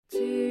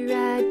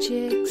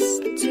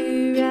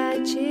Two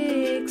rad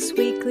chicks,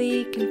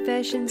 weekly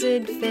confessions,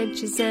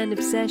 adventures and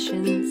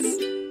obsessions.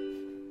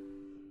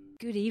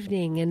 Good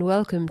evening and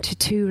welcome to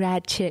Two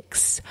Rad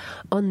Chicks.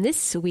 On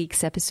this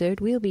week's episode,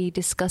 we'll be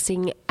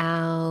discussing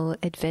our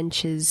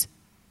adventures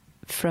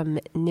from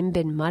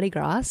Nimbin, Mardi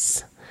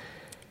Grass.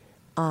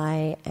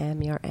 I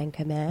am your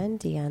anchorman,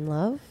 Deanne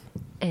Love.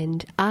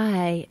 And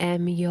I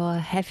am your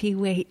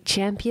heavyweight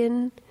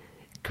champion,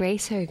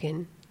 Grace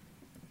Hogan.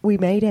 We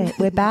made it.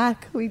 We're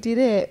back. We did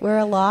it. We're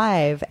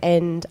alive.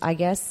 And I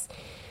guess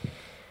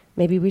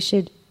maybe we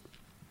should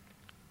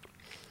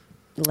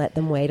let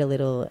them wait a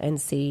little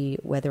and see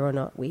whether or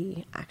not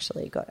we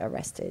actually got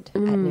arrested at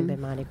Nimbin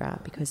Mardi Gras.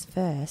 Because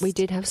first... we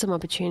did have some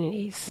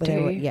opportunities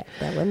too.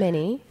 There were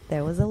many.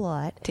 There was a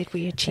lot. Did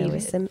we achieve There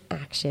was it? some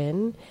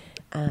action.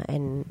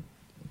 And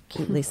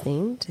keep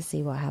listening to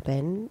see what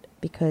happened,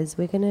 because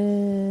we're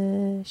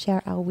going to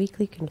share our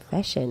weekly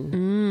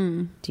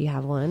confession. Do you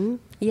have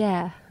one?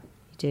 Yeah.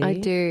 You do? I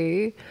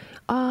do.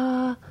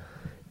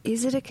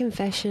 Is it a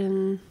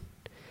confession?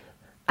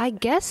 I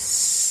guess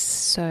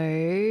so.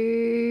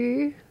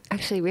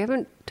 Actually, we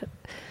haven't...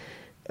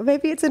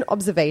 Maybe it's an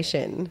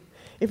observation.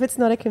 If it's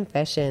not a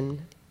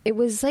confession. It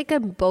was like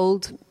a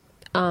bold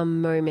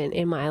moment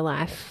in my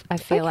life, I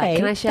feel like.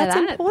 Can I share that?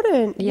 That's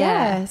important.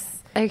 Yeah.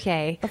 Yes.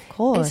 Okay. Of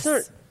course. It's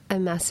not a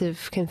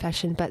massive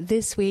confession, but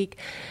this week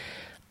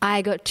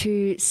I got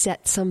to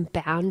set some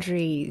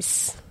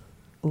boundaries.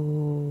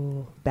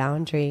 Ooh,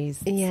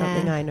 boundaries. Yeah.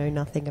 Something I know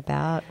nothing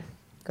about.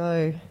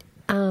 Go.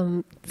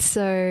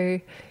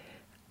 So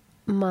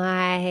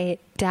my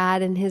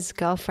dad and his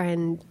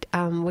girlfriend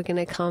were going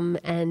to come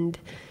and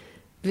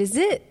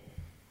visit,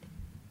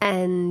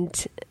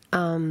 and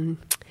they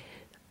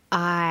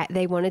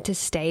wanted to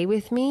stay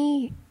with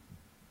me,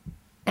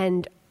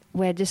 and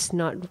we're just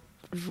not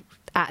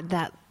at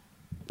that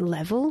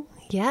level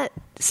yet.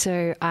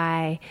 So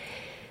I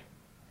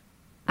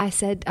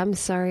said, I'm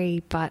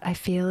sorry, but I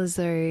feel as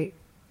though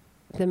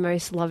the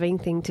most loving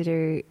thing to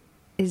do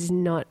is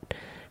not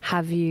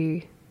have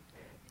you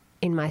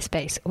in my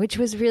space, which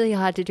was really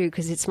hard to do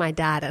because it's my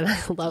dad and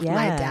I love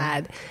my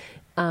dad.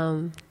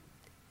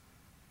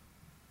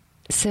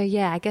 So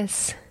yeah, I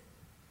guess.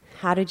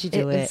 How did you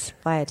do it?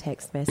 Via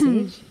text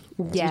message?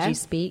 Yeah. Did you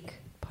speak?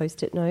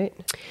 Post-it note?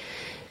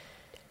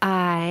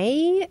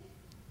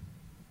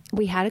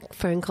 We had a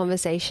phone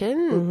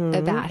conversation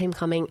about him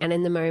coming, and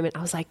in the moment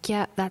I was like,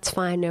 yeah, that's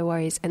fine, no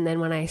worries. And then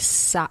when I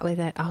sat with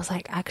it, I was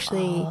like,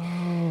 actually,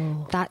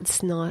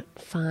 that's not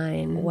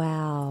fine.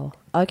 Wow.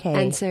 Okay.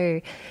 And so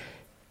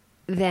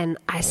then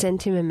I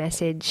sent him a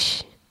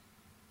message,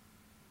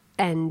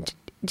 and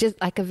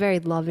just like a very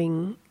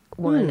loving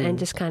one, and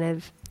just kind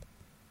of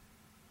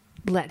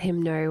let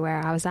him know where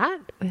I was at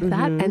with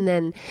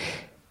that.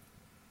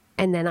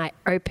 And then I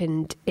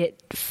opened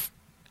it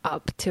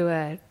up to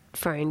a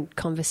phone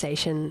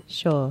conversation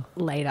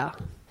later.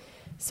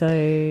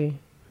 So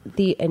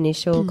the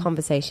initial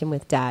conversation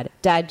with dad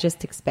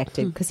just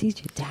expected, because he's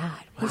your dad,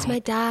 right? He's my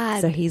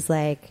dad. So he's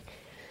like,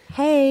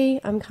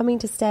 hey, I'm coming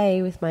to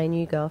stay with my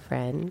new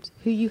girlfriend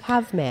who you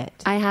have met.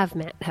 I have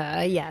met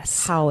her,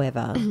 yes.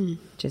 However,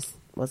 just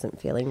wasn't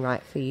feeling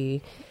right for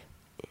you.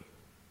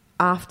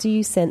 After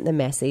you sent the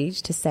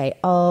message to say,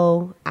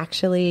 oh,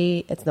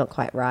 actually, it's not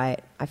quite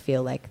right, I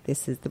feel like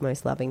this is the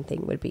most loving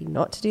thing would be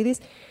not to do this.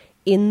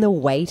 In the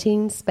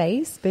waiting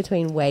space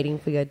between waiting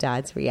for your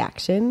dad's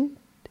reaction,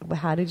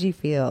 how did you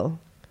feel?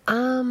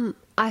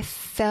 I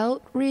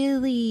felt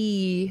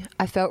really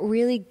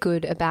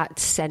good about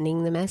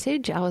sending the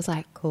message. I was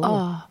like, cool.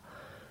 Oh,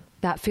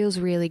 that feels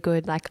really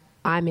good. Like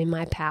I'm in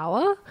my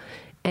power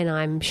and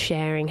I'm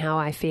sharing how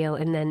I feel.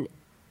 And then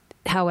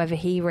however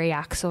he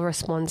reacts or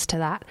responds to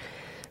that,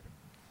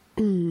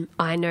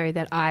 I know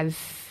that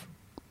I've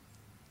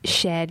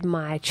shared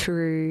my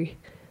true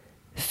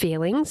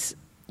feelings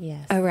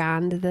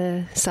around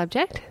the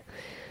subject.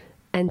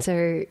 And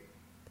so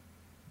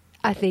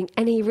I think,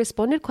 and he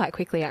responded quite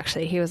quickly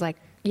actually. He was like,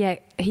 yeah,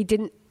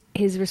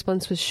 his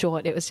response was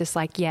short. It was just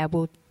like, yeah,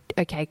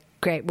 okay,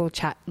 great, we'll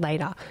chat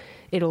later.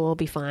 It'll all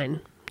be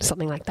fine.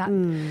 Something like that.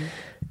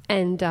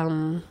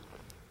 And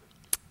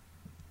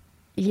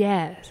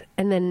yeah,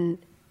 and then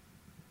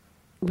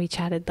we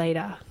chatted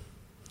later.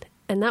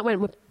 And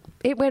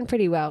it went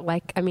pretty well.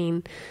 Like, I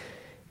mean,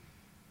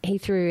 he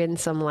threw in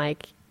some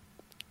like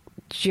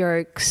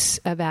jokes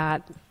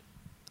about,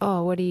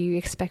 oh, what do you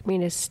expect me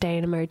to stay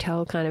in a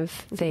motel kind of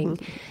thing?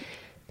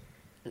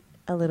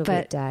 A little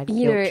bit, Dad.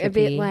 You know, a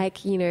bit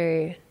like, you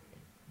know,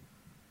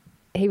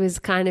 he was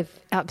kind of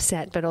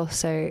upset, but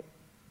also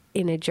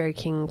in a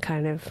joking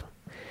kind of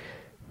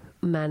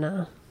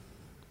manner.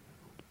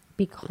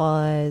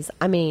 Because,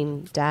 I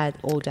mean,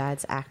 all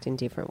dads act in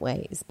different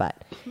ways,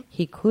 but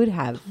he could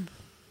have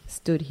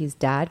stood his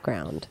dad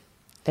ground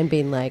and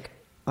been like,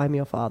 I'm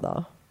your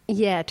father.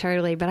 Yeah,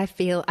 totally. But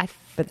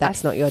but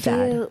that's not your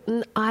dad.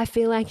 I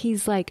feel like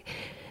he's like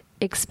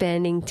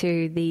expanding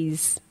to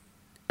these,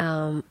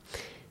 the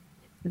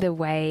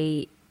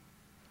way,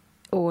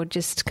 or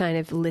just kind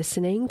of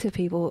listening to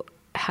people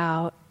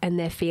how and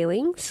their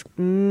feelings.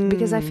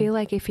 Because I feel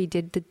like if he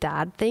did the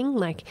dad thing,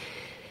 like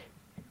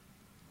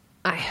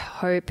I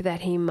hope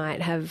that he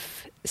might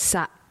have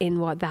sat in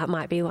what that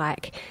might be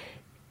like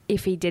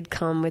if he did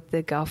come with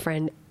the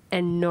girlfriend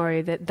and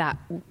know that that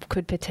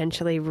could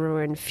potentially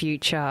ruin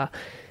future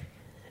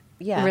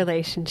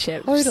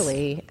relationships.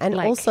 Totally. And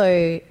like,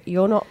 also,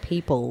 you're not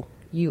people.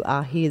 You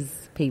are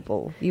his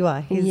people. You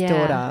are his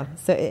daughter.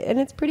 So, and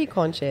it's pretty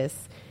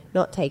conscious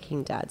not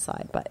taking dad's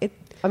side. But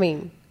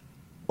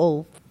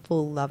all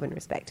full love and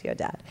respect to your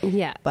dad.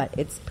 Yeah. But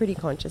it's pretty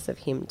conscious of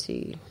him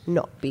to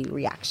not be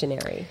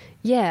reactionary.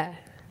 Yeah.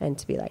 And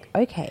to be like,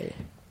 okay,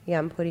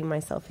 I'm putting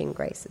myself in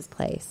Grace's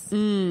place.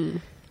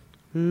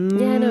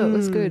 Yeah, no, it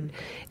was good.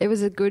 It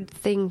was a good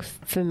thing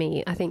for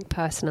me, I think,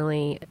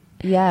 personally.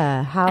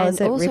 Yeah. How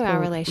is it also rippled?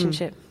 Our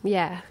relationship.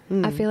 Yeah.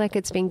 I feel like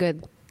it's been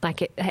good.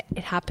 Like it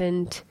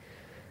happened.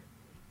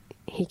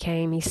 He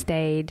came, he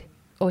stayed.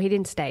 Or he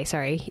didn't stay,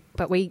 sorry.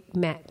 But we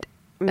met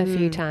a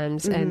few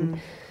times and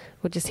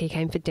he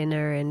came for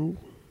dinner and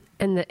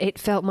it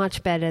felt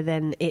much better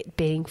than it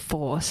being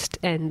forced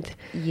and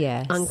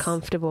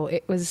uncomfortable.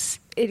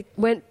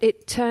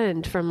 It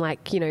turned from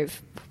like,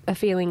 a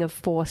feeling of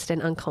forced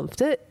and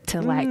uncomfortable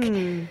to like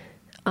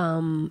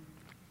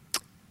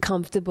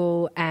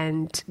comfortable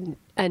and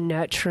a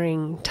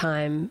nurturing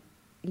time.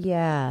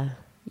 Yeah.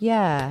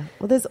 Yeah.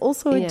 Well, there's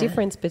also a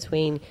difference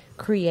between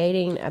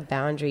creating a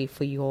boundary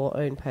for your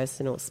own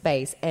personal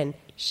space and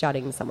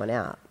shutting someone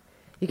out.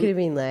 You could have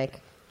been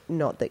like,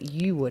 not that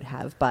you would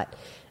have, but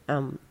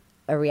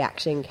a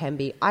reaction can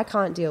be, I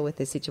can't deal with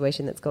this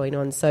situation that's going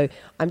on, so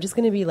I'm just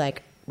going to be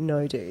like,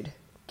 no, dude,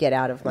 get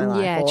out of my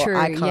life. Yeah, or true.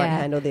 I can't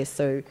handle this,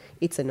 so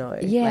it's a no.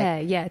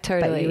 Yeah,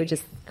 totally. But you were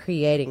just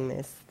creating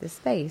this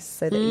space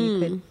so that you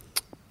could,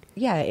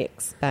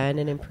 expand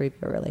and improve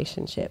your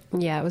relationship.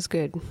 Yeah, it was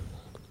good.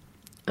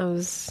 I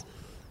was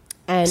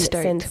and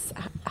stoked. Since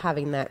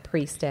having that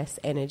priestess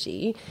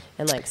energy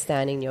and like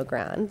standing your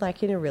ground,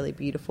 like in a really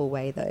beautiful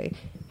way though,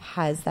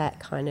 has that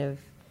kind of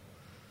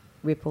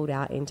rippled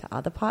out into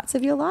other parts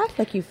of your life?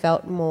 Like you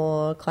felt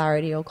more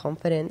clarity or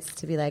confidence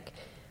to be like,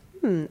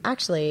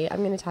 actually, I'm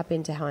going to tap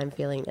into how I'm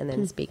feeling and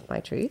then speak my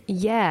truth?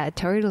 Yeah,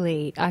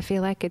 totally. I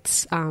feel like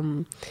it's,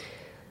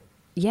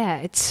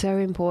 it's so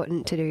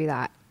important to do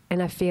that.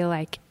 And I feel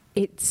like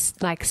it's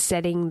like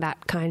setting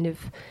that kind of,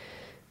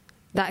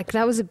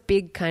 that was a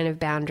big kind of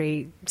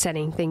boundary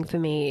setting thing for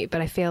me.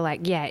 But I feel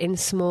like, in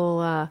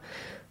smaller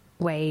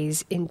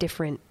ways, in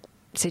different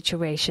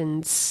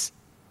situations,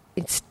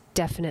 it's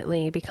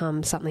definitely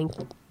become something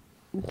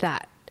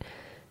that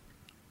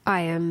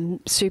I am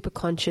super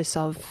conscious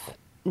of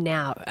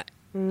now.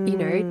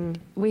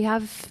 We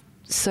have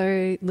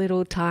so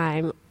little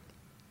time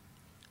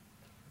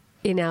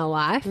in our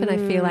life and I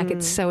feel like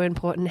it's so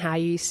important how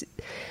you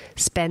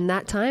spend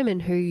that time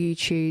and who you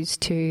choose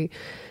to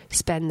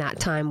spend that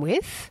time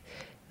with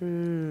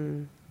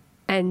and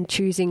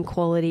choosing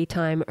quality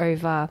time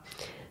over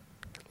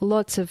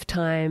lots of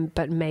time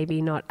but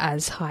maybe not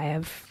as high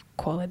of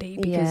quality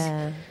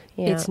because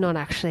it's not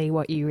actually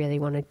what you really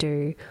want to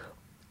do.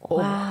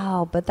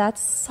 Wow, but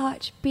that's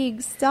such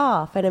big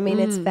stuff. And I mean,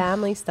 it's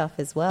family stuff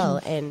as well.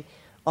 And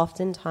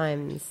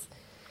oftentimes,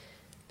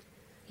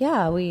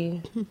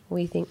 we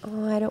think,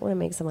 I don't want to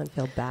make someone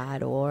feel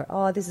bad, or,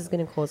 this is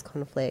going to cause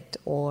conflict,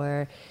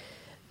 or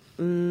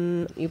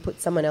you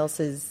put someone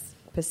else's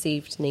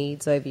perceived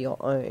needs over your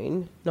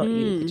own, not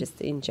you, just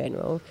in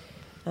general.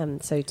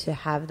 So to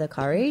have the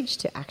courage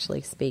to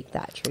actually speak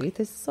that truth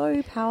is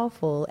so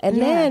powerful.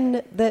 And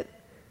then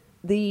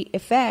the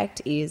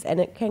effect is,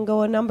 and it can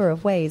go a number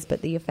of ways,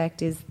 but the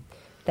effect is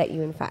that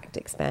you in fact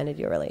expanded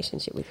your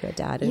relationship with your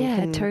dad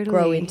and can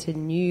grow into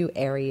new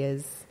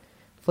areas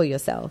for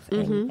yourself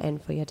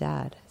and for your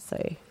dad.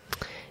 So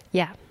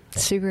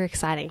super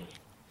exciting.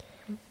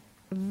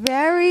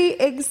 Very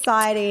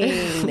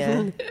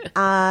exciting.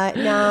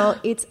 Now,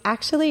 it's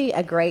actually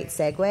a great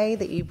segue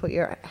that you put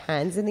your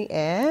hands in the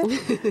air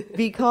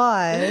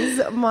because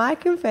my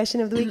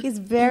confession of the week is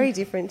very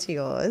different to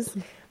yours.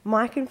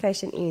 My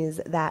confession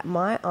is that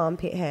my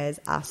armpit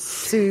hairs are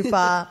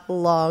super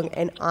long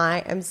and I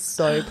am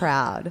so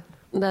proud.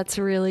 That's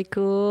really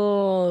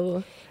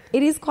cool.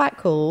 It is quite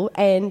cool.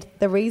 And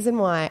the reason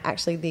why,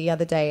 actually, the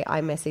other day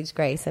I messaged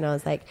Grace and I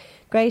was like,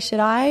 Grace,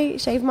 should I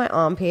shave my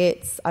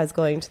armpits? I was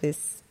going to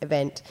this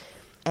event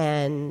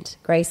and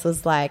Grace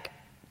was like,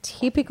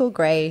 typical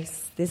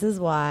Grace. This is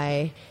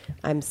why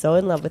I'm so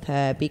in love with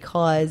her,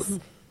 because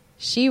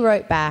she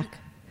wrote back,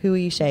 who are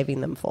you shaving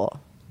them for?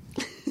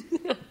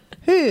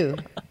 Who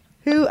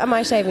am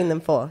I shaving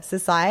them for?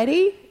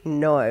 Society?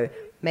 No.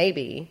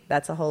 Maybe.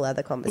 That's a whole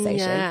other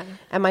conversation. Yeah.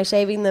 Am I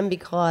shaving them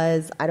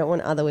because I don't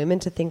want other women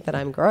to think that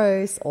I'm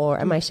gross? Or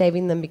am I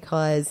shaving them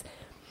because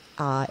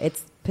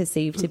it's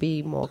perceived to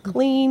be more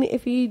clean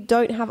if you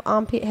don't have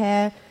armpit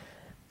hair?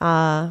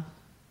 I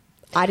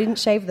didn't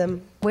shave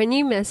them. When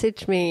you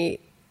messaged me,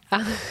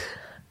 I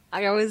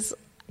was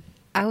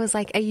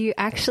like, are you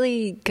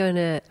actually going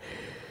to...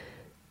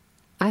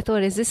 I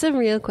thought, is this a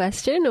real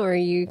question or are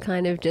you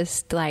kind of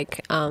just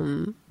like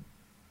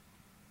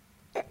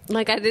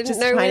Like, I didn't Just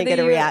know trying to get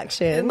a you were-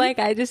 reaction. Like,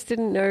 I just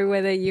didn't know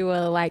whether you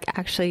were, like,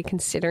 actually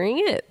considering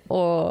it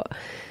or...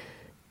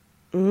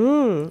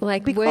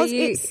 Like, were Because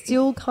you... it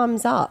still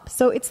comes up.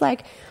 So it's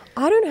like,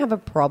 I don't have a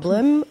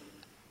problem,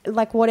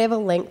 like whatever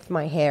length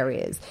my hair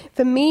is.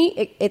 For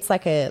me, it's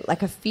like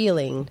a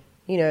feeling,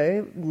 you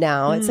know,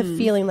 now. It's a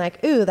feeling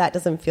like, ooh, that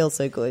doesn't feel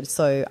so good.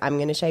 So I'm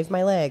going to shave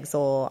my legs,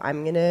 or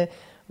I'm going to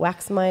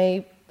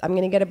I'm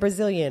going to get a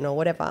Brazilian or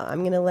whatever.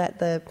 I'm going to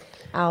let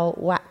our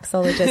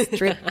waxologist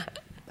drip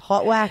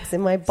hot wax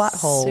in my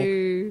butthole.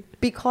 Sue.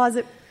 Because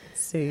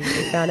Sue,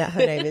 we found out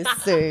her name is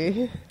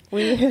Sue.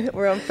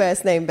 We're on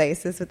first name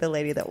basis with the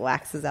lady that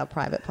waxes our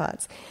private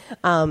parts.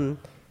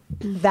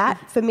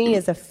 That for me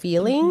is a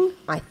feeling.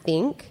 I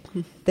think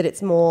that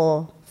it's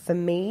more for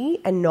me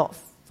and not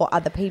for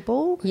other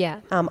people. Yeah.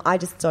 I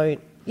just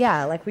don't.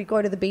 Yeah, like we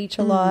go to the beach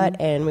a lot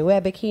and we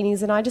wear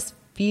bikinis, and I just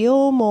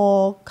feel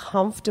more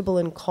comfortable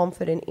and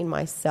confident in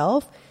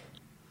myself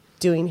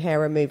doing hair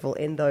removal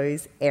in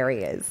those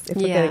areas. If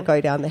we're going to go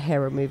down the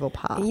hair removal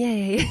path.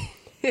 Yeah.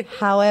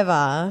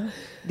 However,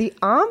 the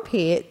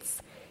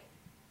armpits.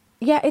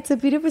 Yeah, it's a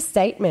bit of a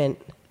statement.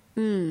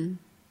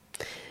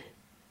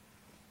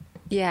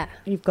 Yeah.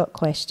 You've got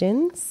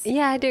questions?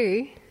 Yeah, I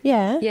do.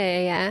 Yeah.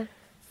 Yeah.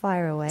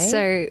 Fire away.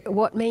 So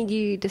what made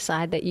you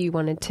decide that you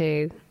wanted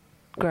to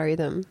grow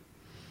them?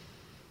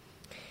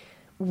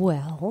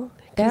 Well,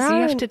 Because you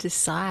have to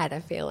decide, I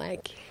feel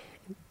like.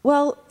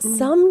 Well,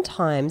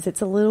 sometimes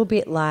it's a little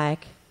bit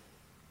like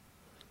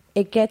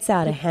it gets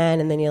out of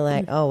hand and then you're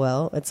like, oh,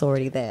 well, it's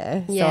already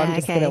there. So I'm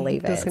just going to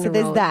leave it. So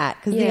there's that.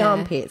 Because the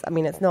armpits, I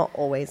mean, it's not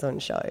always on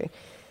show.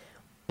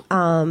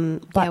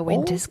 But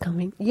winter's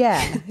coming.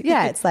 Yeah.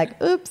 It's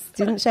like, oops,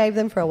 didn't shave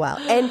them for a while.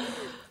 And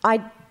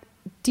I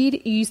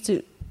did used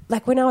to,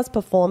 like when I was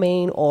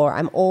performing, or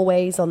I'm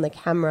always on the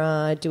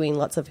camera doing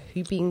lots of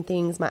hooping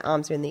things, my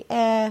arms are in the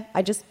air.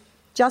 I just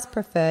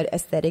preferred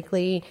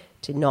aesthetically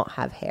to not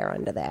have hair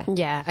under there.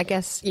 Yeah, I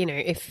guess, you know,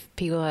 if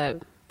people are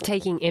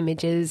taking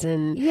images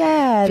and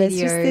there's videos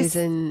just this,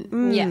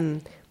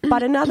 and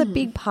But another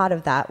big part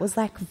of that was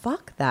like,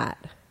 fuck that.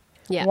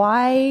 Yeah.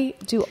 Why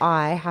do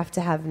I have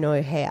to have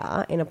no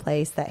hair in a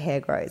place that hair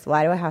grows?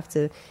 Why do I have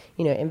to,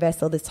 you know,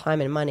 invest all this time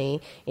and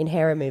money in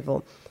hair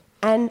removal?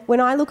 And when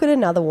I look at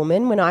another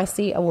woman, when I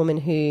see a woman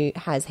who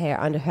has hair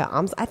under her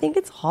arms, I think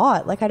it's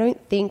hot. Like, I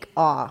don't think,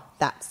 oh,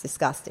 that's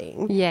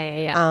disgusting.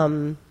 Yeah.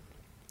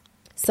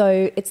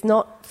 So it's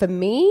not, for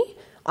me,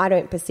 I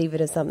don't perceive it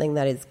as something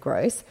that is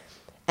gross.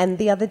 And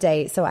the other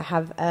day, so I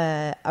have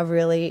a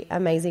really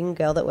amazing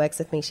girl that works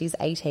with me. She's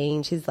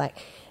 18. She's like,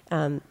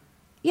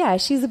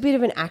 she's a bit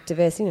of an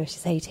activist. You know,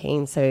 she's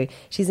 18, so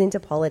she's into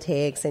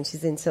politics and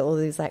she's into all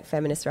these like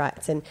feminist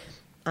rights. And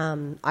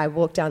I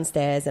walked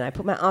downstairs and I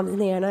put my arms in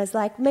the air and I was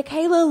like,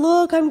 Michaela,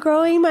 look, I'm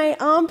growing my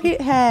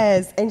armpit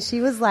hairs. And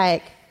she was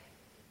like,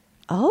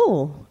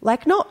 oh,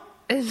 like not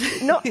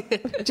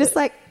just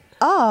like,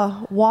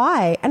 oh,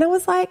 why? And I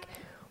was like,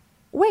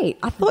 wait,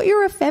 I thought you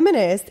were a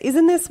feminist.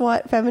 Isn't this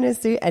what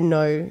feminists do? And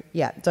no,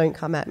 don't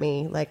come at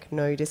me. Like,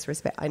 no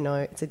disrespect. I know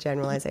it's a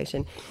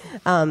generalization.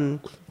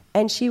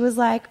 And she was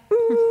like,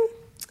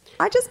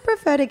 I just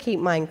prefer to keep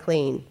mine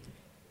clean.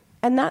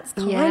 And that's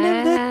kind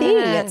of the thing.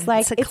 It's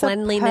like, it's a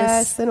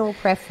personal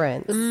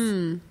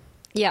preference.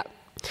 Yeah.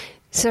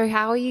 So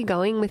how are you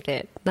going with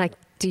it? Like,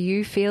 do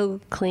you feel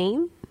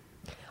clean?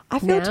 I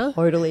feel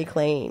totally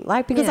clean.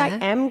 Like, because I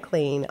am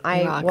clean.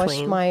 I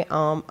washed my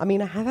arm. I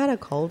mean, I have had a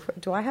cold.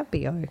 Do I have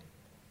BO?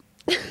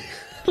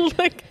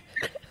 Like,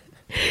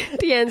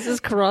 Deanne's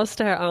just crossed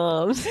her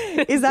arms.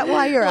 Is that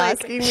why you're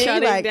like, asking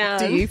me? Like, down.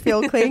 Do you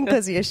feel clean?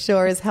 Because you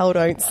sure as hell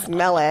don't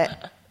smell it.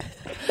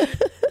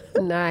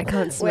 No, I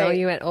can't smell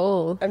you at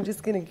all. I'm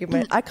just going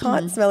to I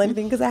can't smell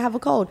anything because I have a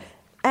cold.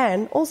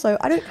 And also,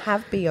 I don't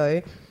have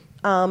BO.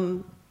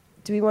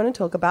 Do we want to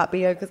talk about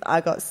BO? Because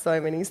I got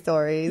so many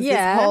stories.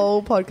 Yeah. This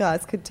whole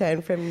podcast could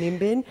turn from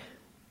Nimbin,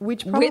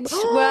 which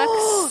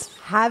works.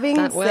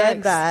 Having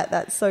said that,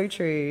 that's so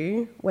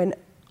true. When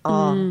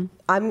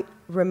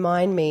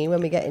remind me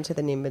when we get into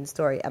the Nimbin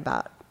story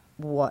about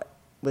what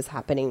was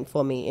happening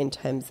for me in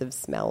terms of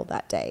smell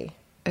that day.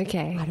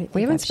 Okay. I don't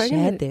think I've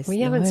shared this.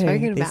 We haven't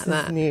spoken about that.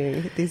 This is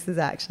new. This is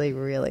actually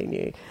really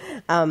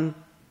new.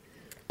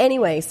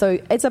 Anyway, so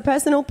it's a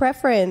personal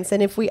preference.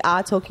 And if we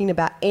are talking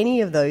about any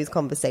of those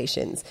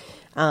conversations,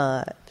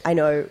 I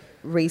know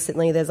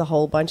recently there's a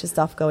whole bunch of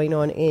stuff going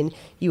on in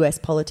US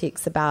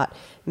politics about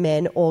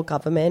men or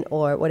government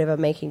or whatever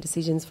making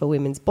decisions for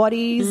women's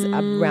bodies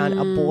around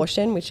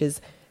abortion, which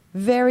is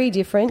very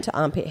different to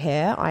armpit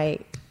hair. I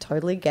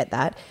totally get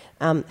that.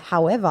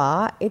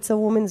 However, it's a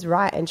woman's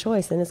right and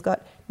choice, and it's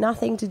got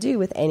nothing to do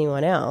with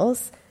anyone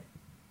else,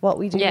 what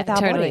we do with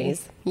our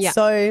bodies. Yeah.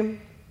 So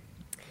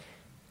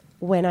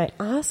when I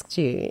asked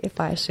you if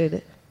I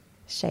should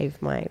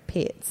shave my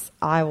pits,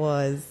 I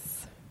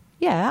was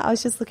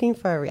just looking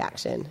for a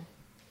reaction.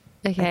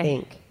 Okay. I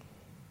think.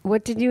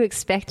 What did you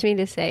expect me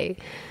to say?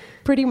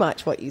 Pretty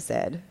much what you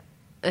said.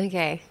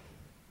 Okay.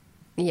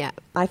 Yeah.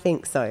 I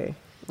think so.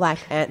 Like,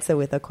 answer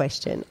with a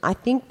question. I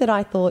think that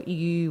I thought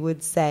you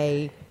would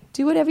say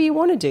do whatever you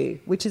want to do,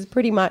 which is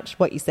pretty much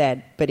what you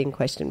said, but in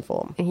question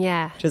form.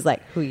 Yeah. Which was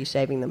like, who are you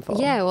shaving them for?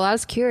 Yeah, well, I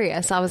was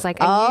curious. I was like,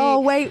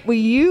 wait, were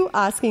you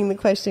asking the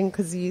question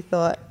because you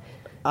thought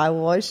I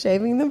was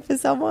shaving them for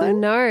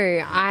someone? No,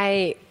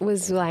 I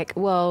was like,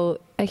 well,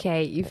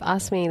 okay, you've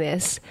asked me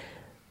this.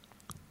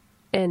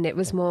 And it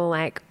was more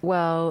like,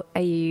 well,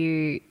 are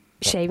you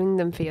shaving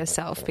them for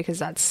yourself? Because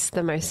that's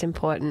the most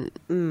important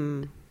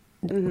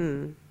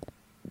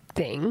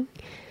thing.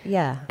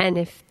 Yeah. And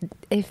if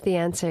the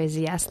answer is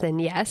yes, then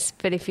yes.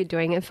 But if you're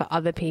doing it for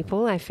other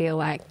people, I feel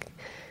like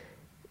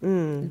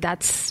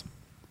that's,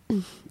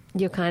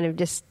 you're kind of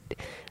just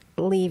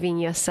leaving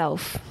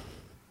yourself.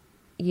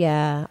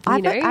 Yeah.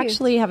 I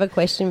actually have a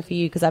question for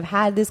you, because I've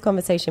had this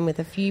conversation with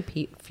a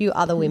few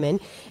other women,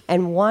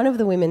 and one of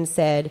the women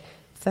said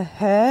for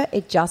her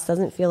it just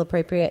doesn't feel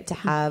appropriate to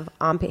have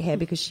armpit hair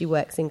because she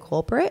works in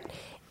corporate,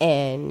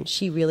 and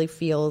she really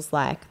feels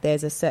like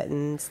there's a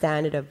certain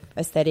standard of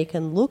aesthetic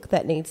and look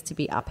that needs to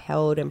be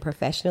upheld, and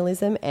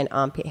professionalism, and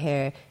armpit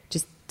hair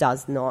just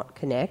does not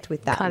connect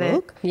with that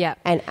look. Yeah.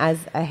 And as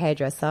a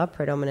hairdresser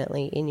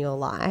predominantly in your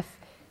life,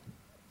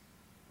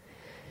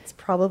 it's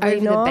probably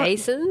over not the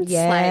basins.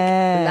 Yeah.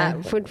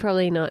 Like, that would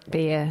probably not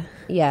be a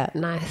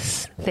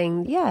nice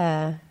thing.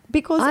 Yeah.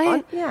 Because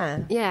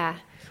Yeah.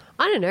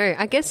 I don't know.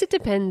 I guess it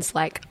depends.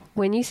 Like,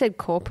 when you said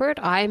corporate,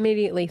 I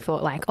immediately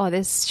thought like, oh,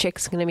 this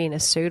chick's going to be in a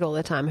suit all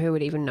the time. Who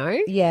would even know?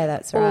 Yeah,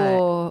 that's right.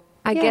 Or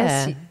I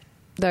guess,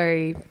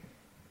 though,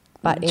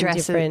 but in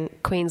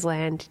different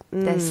Queensland,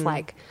 there's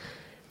like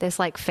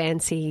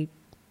fancy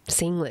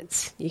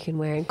singlets you can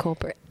wear in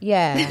corporate.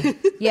 Yeah.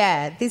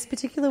 Yeah. This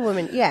particular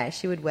woman,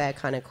 she would wear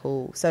kind of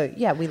cool. So,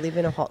 yeah, we live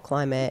in a hot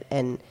climate,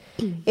 and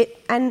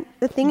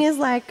the thing is,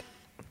 like,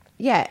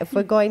 if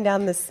we're going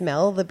down the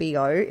smell, the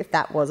BO, if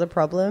that was a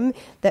problem,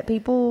 that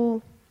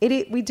people,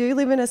 we do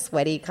live in a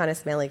sweaty kind of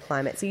smelly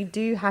climate. So you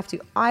do have to,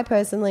 I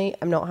personally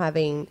am not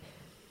having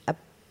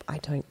I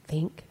don't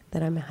think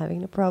that I'm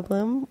having a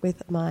problem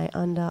with my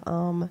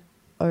underarm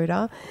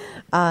odor,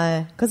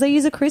 because I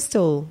use a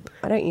crystal.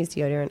 I don't use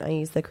deodorant, I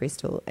use the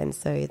crystal, and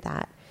so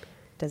that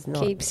does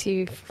not keeps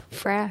you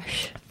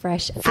fresh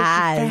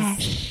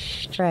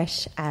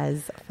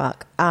as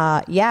fuck.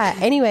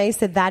 Anyway,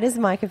 so that is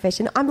my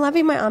confession. I'm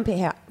loving my armpit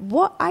hair.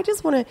 I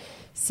just want to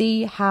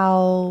see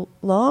how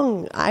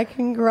long I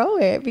can grow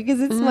it, because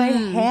it's my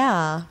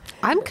hair.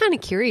 I'm kind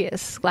of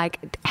curious,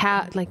 like,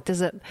 how, like,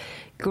 does it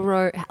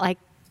grow, like,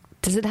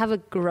 does it have a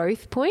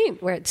growth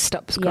point where it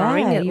stops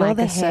growing at like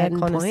a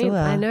certain point?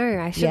 I know,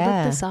 I should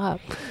look this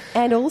up.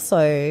 And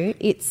also,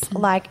 it's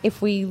like,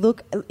 if we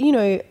look,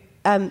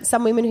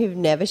 some women who've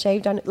never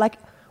shaved on, like,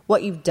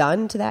 what you've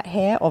done to that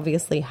hair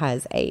obviously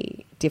has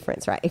a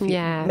difference, right? If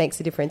it makes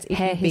a difference. If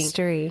hair you've been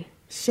history.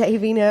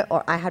 Shaving it,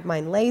 or I had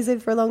mine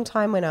lasered for a long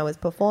time when I was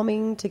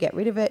performing to get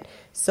rid of it.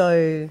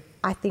 So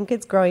I think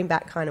it's growing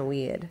back kind of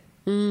weird.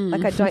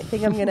 Like, I don't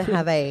think I'm going to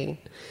have a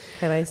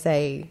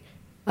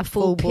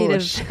full pit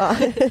of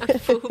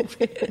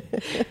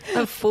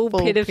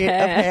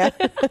hair.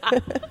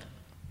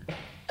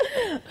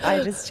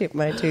 I just chipped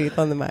my tooth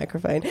on the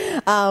microphone.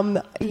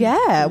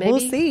 We'll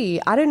see.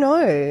 I don't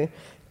know.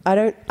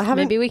 I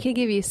haven't. Maybe we could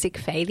give you a sick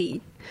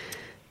fadey.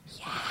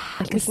 Yeah,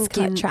 like we can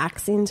cut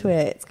tracks into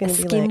it. It's going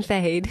to be skin like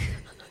fade.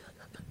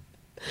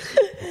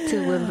 To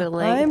a little bit of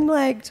length. I'm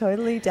like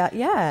totally down.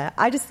 Yeah,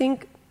 I just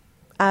think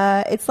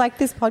it's like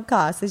this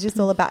podcast is just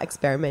all about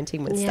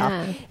experimenting with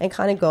stuff and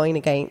kind of going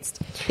against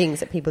things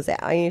that people say,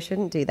 oh, you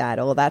shouldn't do that,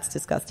 or that's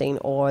disgusting,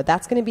 or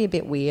that's going to be a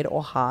bit weird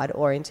or hard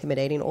or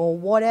intimidating or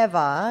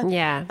whatever.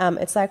 Yeah.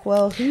 It's like,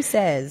 well, who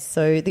says?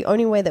 So the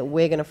only way that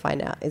we're going to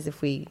find out is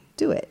if we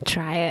do it.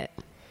 Try it.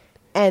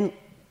 And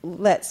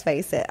let's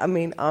face it, I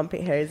mean,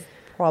 armpit hair is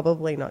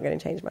probably not going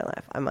to change my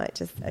life. I might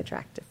just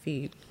attract a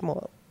few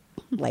more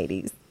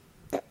ladies.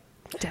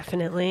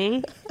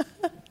 Definitely.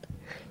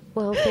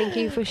 Well, thank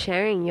you for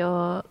sharing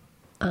your...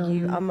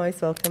 you are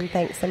most welcome.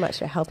 Thanks so much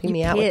for helping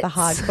me out with the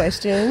hard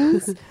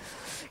questions.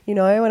 When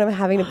I'm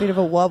having a bit of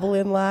a wobble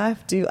in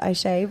life, do I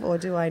shave or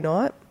do I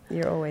not?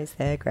 You're always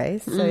there,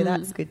 Grace. So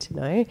that's good to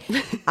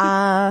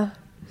know.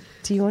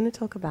 Do you want to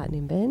talk about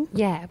Nimbin?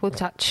 Yeah, we'll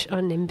touch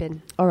on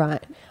Nimbin. All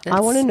right. I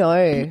want to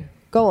know.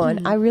 Go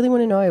on. I really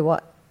want to know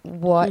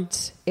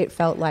what it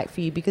felt like for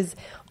you, because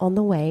on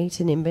the way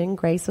to Nimbin,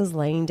 Grace was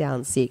laying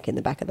down sick in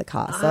the back of the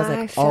car. So I was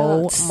like,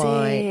 oh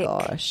my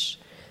gosh,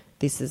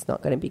 this is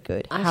not going to be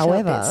good.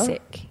 However, felt a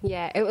bit sick.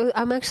 Yeah,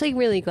 I'm actually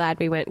really glad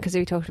we went, because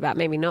we talked about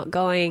maybe not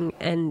going,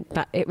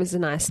 but it was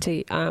nice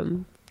to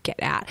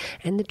get out.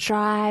 And the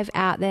drive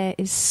out there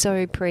is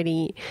so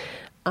pretty.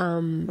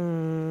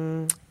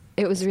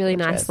 It was really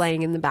nice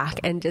laying in the back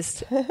and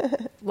just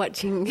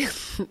watching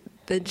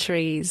the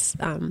trees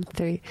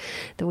through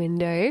the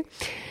window.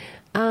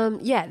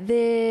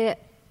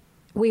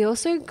 We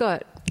also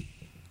got...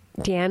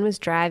 Deanne was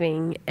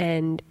driving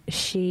and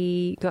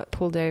she got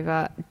pulled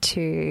over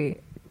to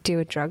do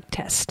a drug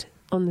test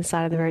on the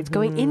side of the roads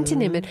going into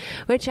Nimbin,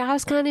 which I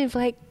was kind of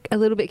like a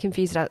little bit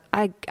confused about.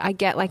 I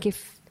get, like,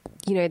 if,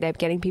 they're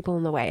getting people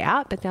on the way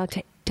out, but they'll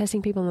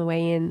testing people on the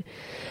way in.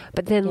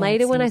 But then Yeah,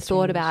 later it when I seems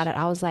thought strange. about it,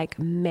 I was like,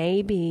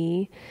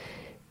 maybe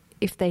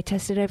if they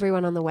tested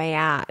everyone on the way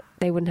out,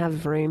 they wouldn't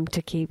have room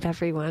to keep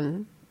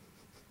everyone,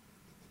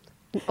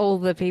 all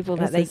the people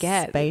that As they a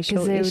get. spatial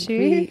 'Cause they would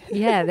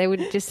issue? they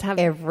would just have...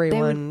 Everyone's-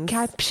 They would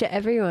capture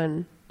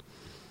everyone.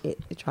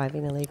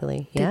 Driving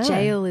illegally. The Yeah.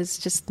 jail is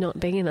just not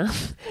big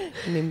enough.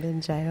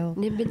 Nimbin jail.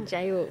 Nimbin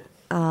jail.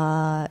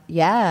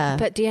 Yeah.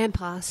 But Deanne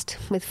passed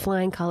with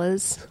flying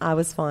colours. I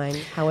was fine.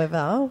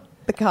 However,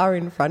 the car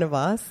in front of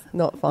us,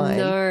 not fine.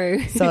 No.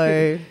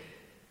 So,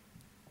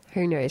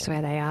 Who knows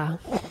where they are?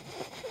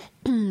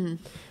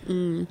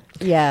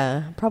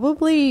 yeah,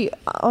 probably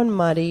on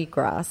Mardi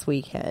Grass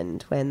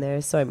weekend when there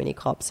are so many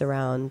cops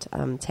around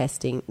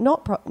testing.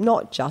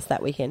 Not just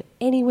that weekend.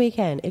 Any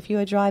weekend, if you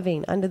are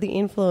driving under the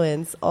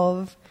influence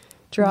of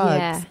drugs,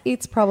 Yeah.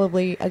 it's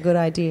probably a good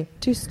idea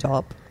to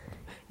stop.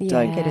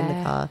 Don't get in the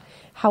Yeah. car.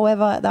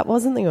 However, that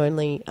wasn't the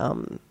only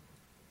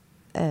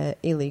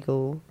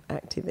illegal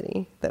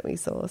activity that we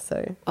saw.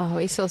 So, Oh,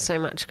 we saw so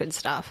much good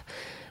stuff.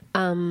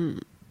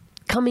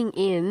 Coming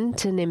in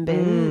to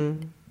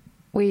Nimbin,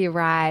 we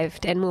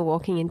arrived and we're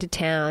walking into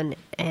town,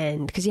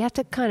 and because you have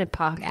to kind of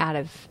park out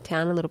of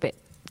town a little bit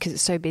because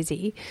it's so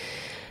busy,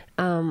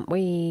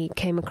 we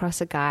came across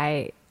a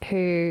guy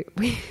who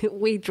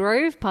we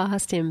drove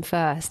past him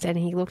first, and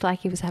he looked like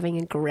he was having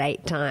a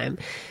great time.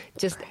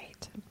 Just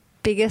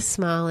biggest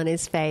smile on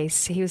his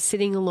face. He was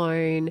sitting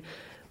alone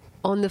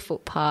on the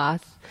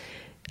footpath.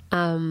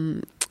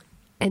 And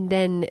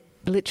then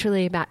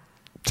literally about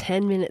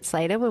 10 minutes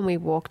later, when we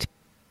walked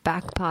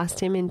back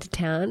past him into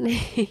town,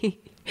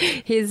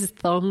 his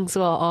thongs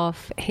were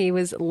off. He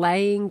was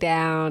laying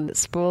down,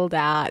 sprawled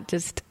out,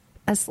 just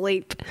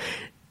asleep.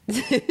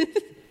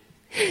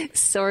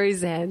 So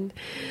zen.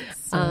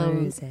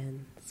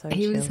 zen. So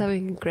He was chill.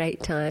 having a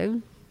great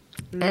time.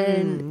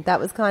 And that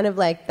was kind of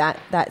like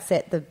that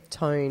set the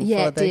tone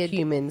Yeah, for it the did.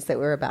 humans that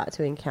we're about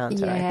to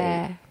encounter, I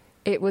think.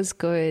 it was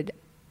good.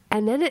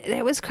 And then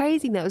it was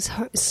crazy. There was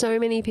so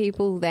many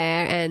people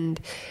there, and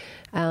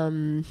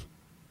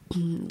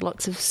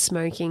lots of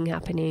smoking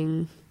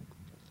happening.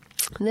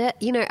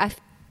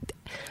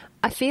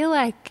 I feel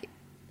like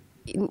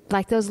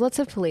there was lots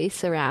of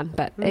police around,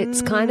 but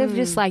it's kind of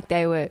just like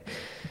they were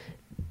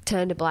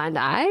turned a blind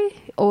eye,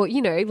 or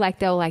like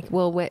they were like,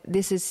 well,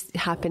 this is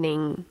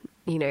happening,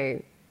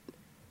 we're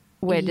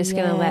just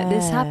going to let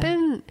this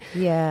happen.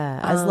 Yeah,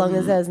 as long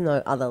as there's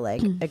no other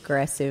like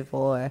aggressive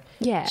or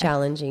Yeah.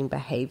 challenging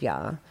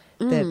behavior.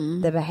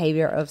 The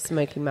behavior of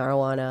smoking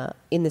marijuana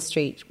in the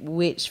street,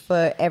 which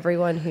for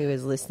everyone who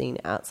is listening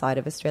outside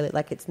of Australia,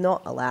 like it's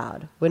not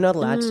allowed. We're not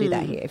allowed to do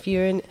that here. If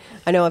you're in,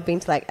 I know I've been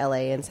to like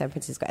LA and San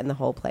Francisco, and the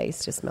whole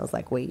place just smells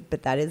like weed,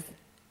 but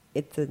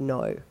it's a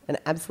no, an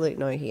absolute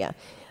no here.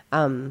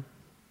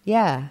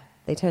 Yeah,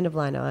 they turned a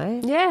blind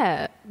eye.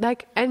 Yeah,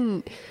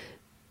 and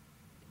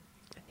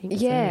I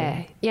think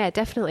yeah, yeah,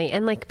 definitely.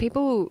 And like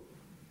people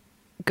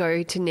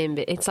go to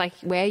Nimbin. It's like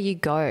where you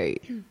go.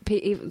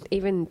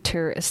 Even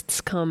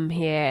tourists come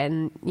here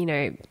and,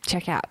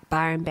 check out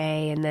Byron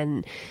Bay, and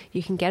then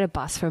you can get a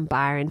bus from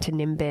Byron to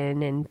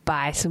Nimbin and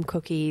buy some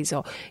cookies,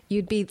 or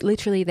you'd be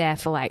literally there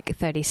for like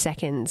 30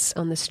 seconds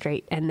on the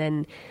street, and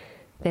then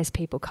there's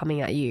people coming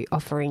at you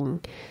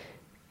offering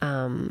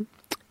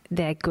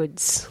their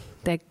goods,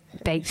 their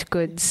baked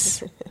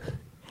goods.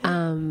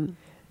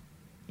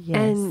 Yes.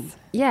 And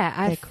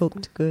yeah, They're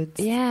cooked goods.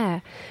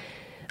 yeah.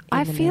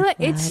 I the feel like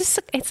meth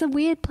it's a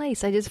weird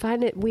place. I just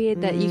find it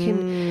weird that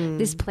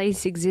this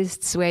place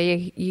exists where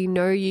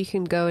you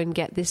can go and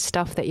get this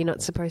stuff that you're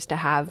not supposed to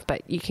have,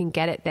 but you can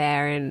get it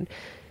there and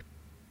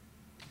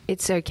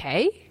it's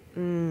okay.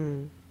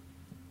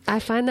 I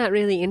find that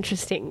really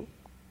interesting.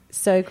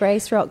 So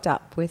Grace rocked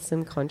up with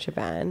some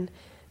contraband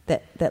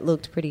that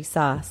looked pretty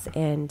sus,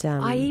 and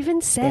I even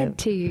said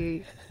to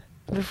you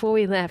before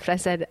we left, I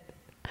said,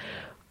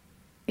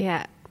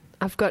 yeah,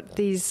 I've packed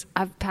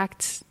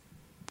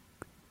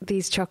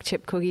these choc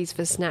chip cookies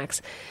for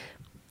snacks,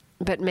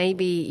 but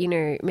maybe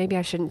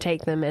I shouldn't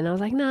take them. And I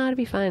was like, no, it'll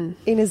be fine.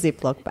 in a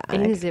Ziploc bag.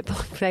 In a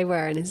Ziploc. They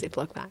were in a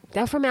Ziploc bag.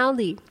 They're from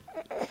Aldi.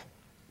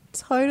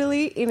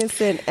 Totally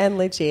innocent and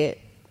legit,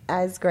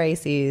 as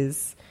Grace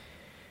is.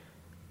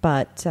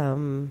 But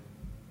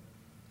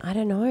I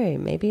don't know.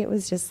 Maybe it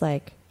was just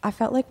like, I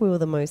felt like we were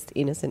the most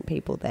innocent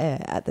people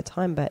there at the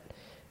time, but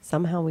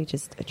somehow we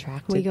just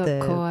attracted We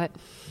got caught.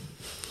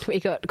 We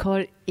got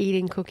caught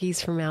eating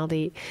cookies from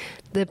Aldi.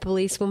 The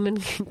policewoman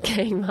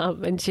came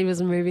up and she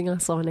was moving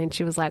us on, and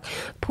she was like,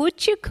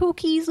 "Put your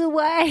cookies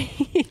away."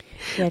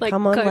 Yeah,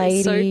 come on,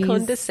 ladies. So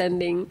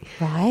condescending.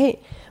 Right?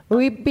 Well,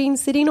 we've been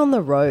sitting on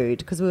the road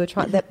because we were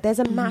trying. There's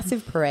a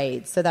massive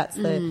parade, so that's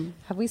the.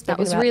 Have we spoken That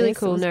was about really this?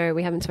 cool. It was No,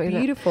 we haven't spoken about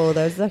it. beautiful.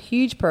 There was a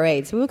huge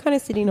parade, so we were kind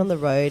of sitting on the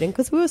road, and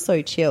because we were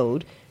so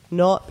chilled,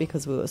 not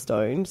because we were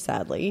stoned,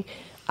 sadly,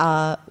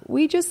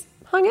 we just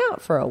hung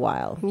out for a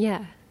while.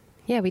 Yeah.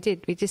 Yeah, we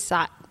did. We just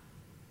sat,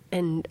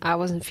 and I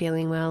wasn't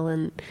feeling well,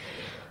 and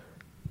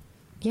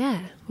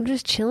yeah, we're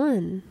just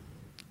chilling.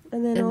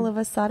 And then all of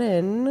a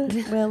sudden,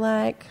 we're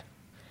like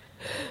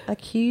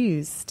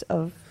accused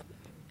of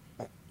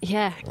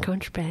Yeah,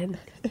 contraband.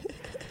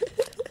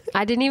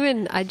 I didn't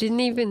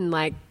even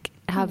like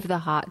have the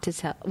heart to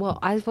tell. Well,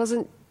 I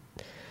wasn't.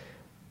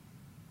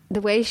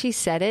 The way she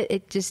said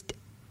it,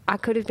 I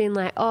could have been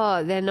like,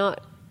 oh, they're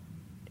not,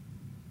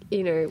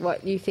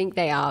 what you think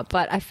they are.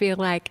 But I feel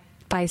like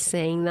by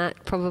saying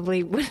that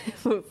probably would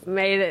have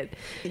made it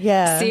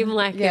seem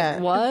like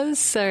it was.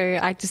 So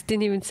I just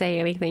didn't even say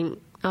anything.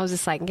 I was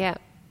just like, yeah.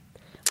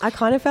 I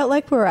kind of felt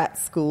like we were at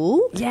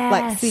school, yes.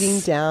 like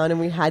sitting down and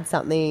we had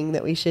something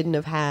that we shouldn't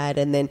have had.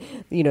 And then,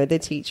 the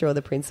teacher or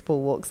the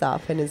principal walks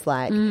up and is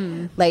like,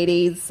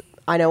 ladies,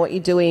 I know what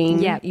you're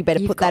doing. Yep, you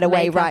better put that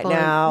away right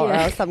now or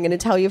else I'm going to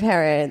tell your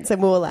parents.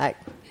 And we were like,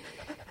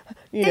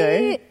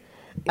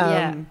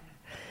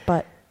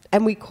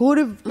 and we could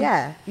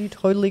have, you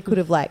totally could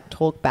have like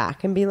talked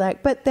back and be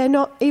like, but they're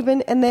not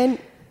even, and then.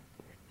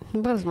 It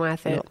wasn't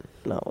worth it.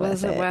 Not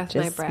worth it. Worth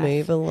Just my breath.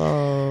 move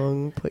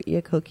along. Put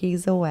your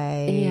cookies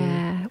away.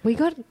 Yeah, we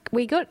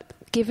got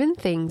given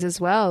things as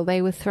well.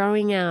 They were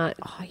throwing out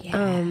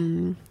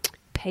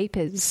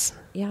papers.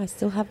 Yeah, I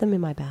still have them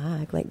in my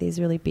bag, like these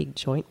really big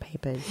joint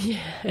papers. Yeah,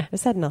 I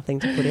just had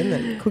nothing to put in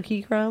them.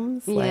 Cookie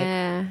crumbs.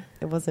 Yeah,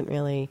 it wasn't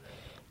really.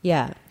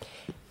 Yeah.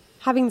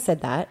 Having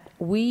said that,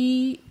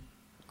 we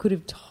could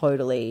have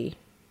totally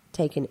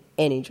taken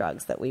any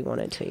drugs that we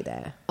wanted to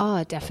there.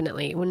 Oh,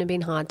 definitely. It wouldn't have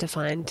been hard to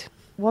find.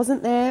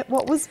 Wasn't there?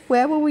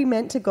 Where were we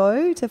meant to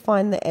go to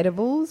find the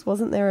edibles?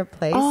 Wasn't there a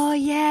place? Oh,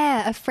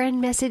 yeah. A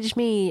friend messaged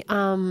me.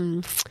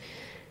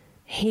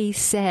 He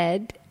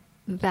said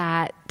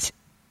that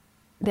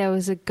there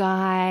was a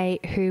guy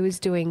who was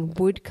doing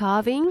wood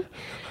carving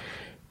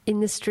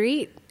in the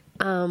street.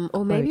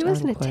 Or maybe it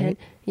wasn't a tent.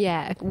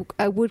 Yeah,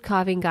 a wood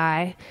carving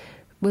guy.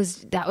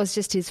 That was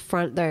just his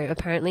front, though.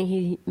 Apparently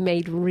he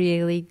made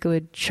really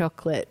good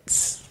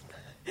chocolates.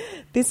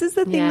 This is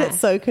the thing that's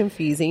so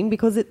confusing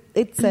because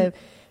it's a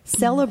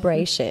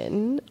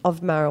celebration of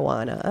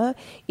marijuana.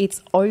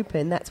 It's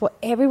open. That's what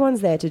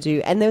everyone's there to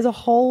do. And there's a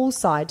whole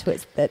side to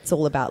it that's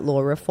all about law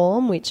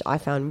reform, which I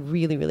found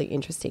really, really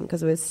interesting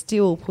because we're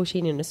still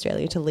pushing in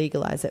Australia to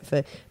legalise it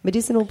for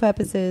medicinal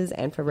purposes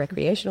and for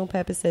recreational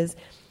purposes.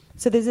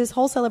 So there's this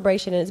whole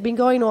celebration and it's been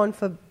going on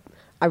for,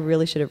 I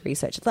really should have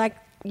researched. It's like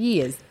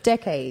years,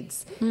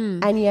 decades.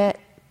 And yet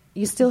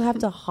you still have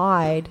to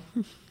hide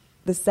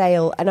the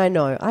sale. And I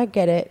know, I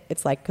get it.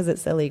 It's like, because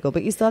it's illegal,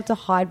 but you still have to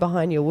hide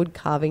behind your wood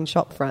carving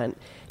shop front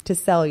to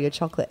sell your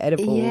chocolate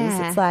edibles.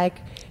 Yeah. It's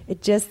like,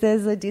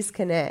 there's a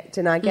disconnect.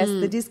 And I guess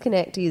the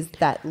disconnect is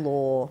that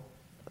law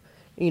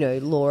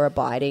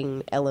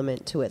abiding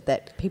element to it,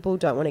 that people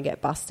don't want to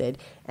get busted.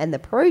 And the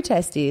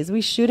protest is we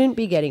shouldn't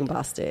be getting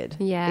busted.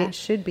 Yeah. It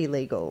should be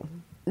legal.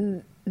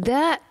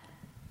 That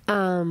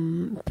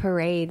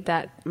parade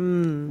that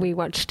we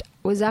watched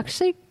was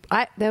actually,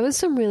 there was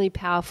some really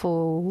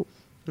powerful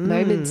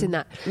moments in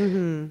that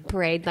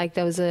parade. Like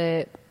there was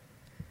a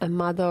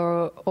mother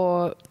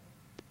or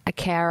a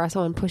carer or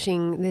someone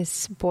pushing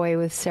this boy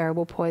with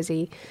cerebral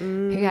palsy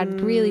who had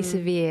really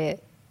severe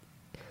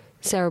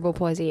cerebral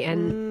palsy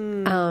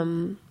and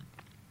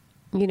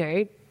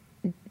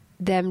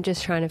them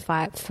just trying to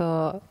fight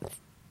for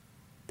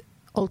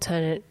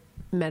alternate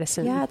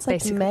medicine. Yeah, it's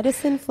like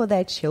medicine for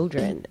their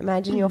children.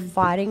 Imagine you're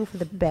fighting for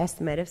the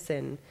best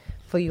medicine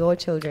for your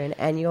children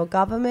and your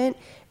government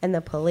and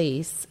the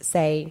police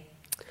say,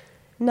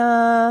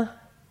 nah,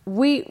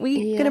 we're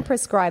going to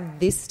prescribe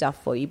this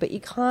stuff for you, but you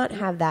can't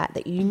have that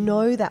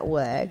that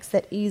works,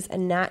 that is a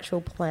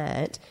natural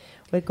plant.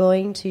 We're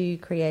going to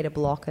create a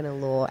block and a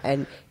law.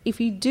 And if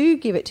you do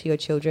give it to your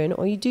children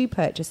or you do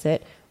purchase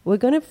it, we're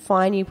going to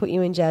fine you, put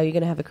you in jail, you're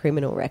going to have a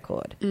criminal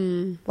record.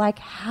 Like,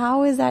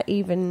 how is that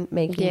even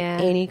making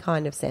any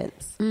kind of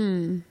sense?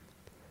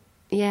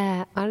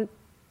 Yeah, I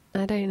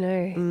don't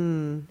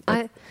know.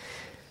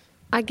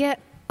 I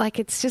get, like,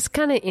 it's just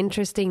kind of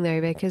interesting,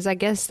 though, because I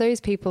guess those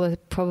people are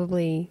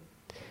probably...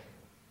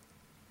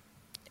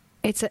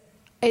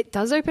 It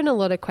does open a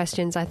lot of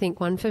questions. I think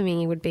one for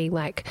me would be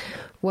like,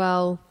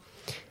 well,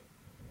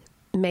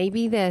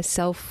 maybe they're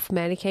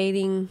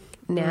self-medicating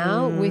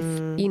now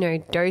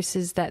with,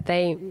 doses that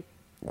they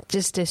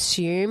just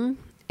assume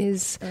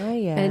is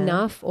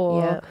enough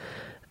or...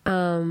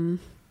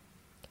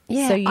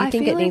 Yeah, so you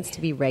think it needs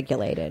to be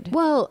regulated?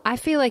 Well, I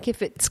feel like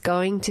if it's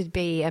going to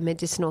be a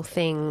medicinal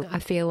thing, I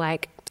feel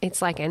like it's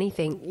like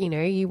anything, you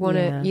don't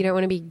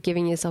want to be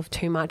giving yourself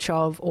too much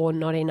of or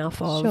not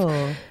enough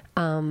of,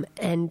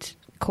 and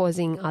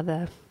causing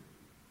other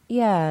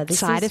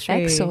side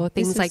effects or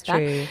things like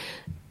that.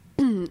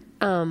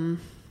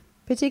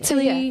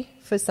 Particularly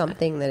for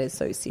something that is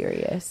so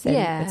serious.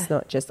 And it's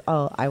not just,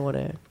 I want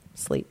to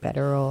sleep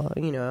better or,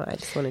 I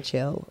just want to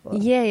chill. Or,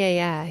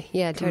 yeah,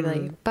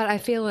 totally. But I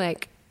feel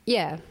like,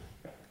 I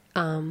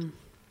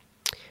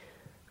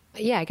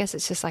guess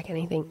it's just like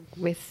anything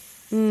with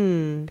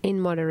in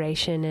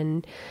moderation,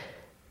 and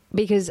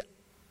because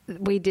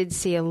we did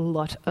see a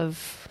lot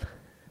of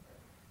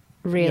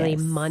really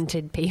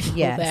munted people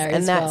there as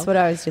and that's what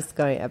I was just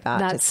going about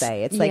to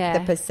say. It's like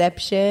the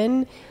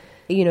perception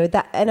you know,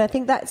 that, and I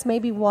think that's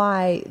maybe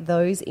why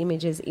those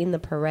images in the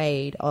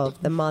parade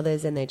of the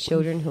mothers and their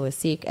children who are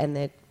sick and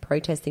they're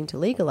protesting to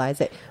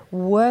legalize it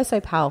were so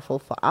powerful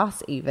for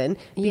us, even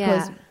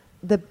because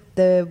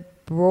the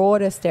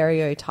broader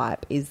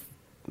stereotype is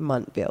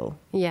Muntville.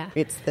 Yeah.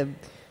 It's the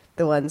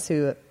ones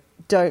who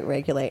don't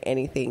regulate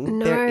anything.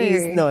 No. There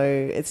is no,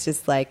 it's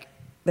just like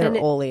they're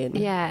all in.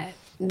 Yeah.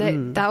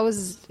 That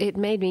was, it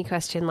made me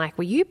question, like,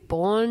 were you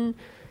born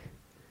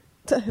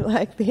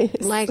like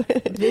this? Like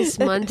this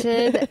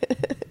munted?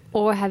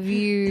 Or have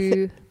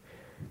you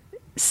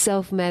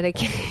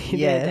self-medicated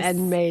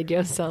and made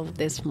yourself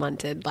this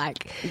munted?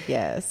 Like,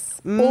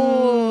 yes.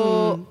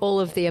 Or all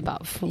of the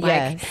above.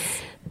 Like,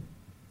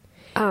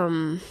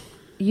 yes.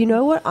 You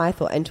know what I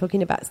thought, and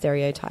talking about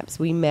stereotypes,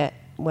 we met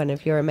one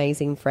of your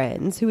amazing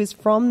friends who is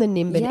from the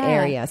Nimbin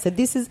area. So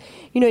this is,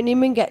 you know,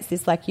 Nimbin gets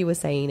this, like you were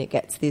saying, it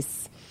gets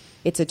this,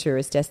 it's a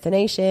tourist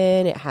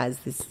destination, it has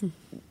this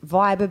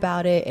vibe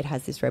about it, it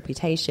has this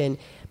reputation.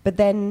 But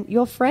then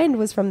your friend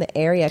was from the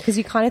area, because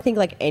you kind of think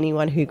like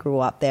anyone who grew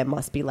up there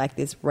must be like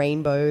this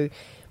rainbow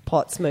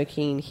pot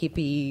smoking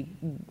hippie,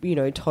 you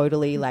know,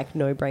 totally like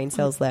no brain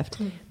cells left.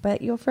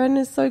 But your friend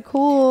is so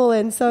cool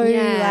and so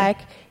like,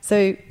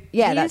 so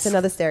yeah, that's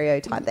another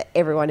stereotype that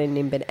everyone in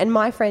Nimbin, and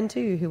my friend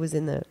too, who was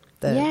in the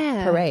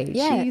parade.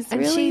 Yeah, she's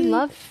and really,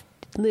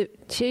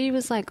 she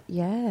was like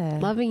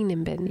loving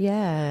Nimbin.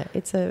 Yeah,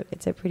 it's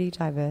a pretty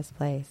diverse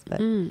place, but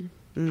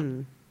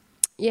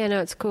yeah, no,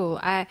 it's cool.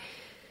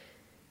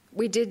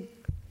 We did.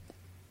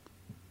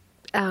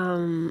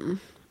 I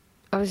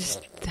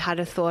just had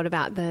a thought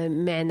about the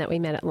man that we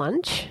met at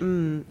lunch.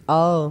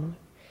 Oh,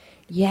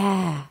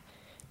 yeah.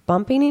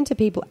 Bumping into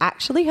people,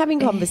 actually having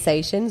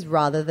conversations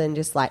rather than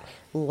just like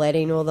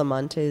letting all the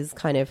munters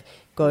kind of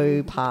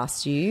go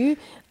past you,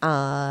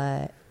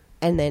 and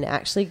then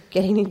actually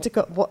getting into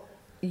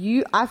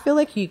I feel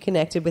like you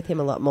connected with him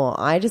a lot more.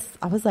 I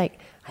was like,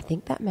 I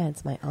think that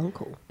man's my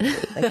uncle.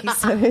 Like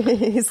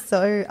he's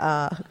so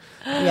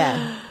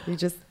you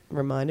just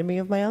reminded me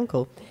of my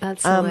uncle.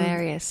 That's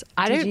hilarious.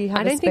 Did you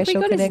have a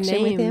special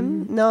connection with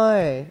him?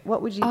 No.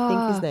 What would you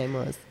think his name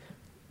was?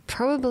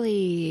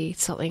 Probably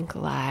something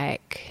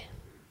like,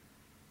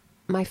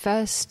 my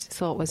first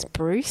thought was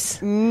Bruce.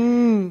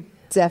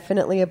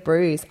 Definitely a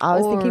Bruce. I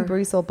was thinking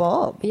Bruce or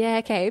Bob. Yeah,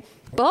 okay.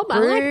 Bob, Bruce.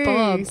 I like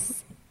Bob.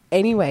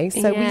 Anyway,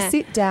 so we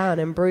sit down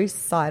and Bruce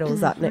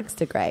sidles up next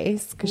to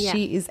Grace because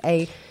she is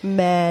a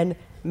man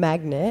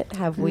magnet.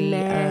 Have we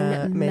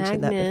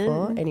mentioned that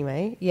before?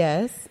 Anyway,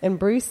 yes. And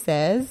Bruce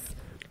says...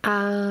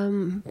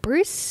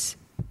 Bruce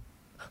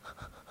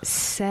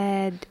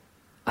said...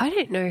 I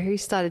don't know who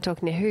started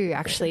talking to who,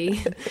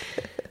 actually.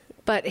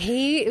 But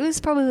it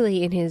was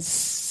probably in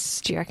his,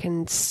 do you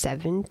reckon,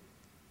 70s?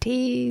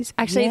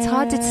 Actually, it's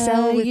hard to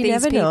tell with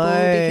these people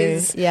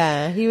because...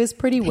 Yeah, he was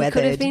pretty weathered.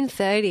 He could have been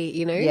 30,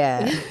 you know?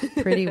 Yeah,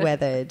 pretty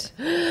weathered.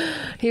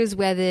 He was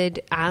weathered.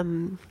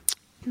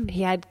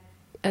 He had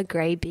a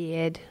grey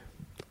beard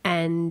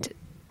and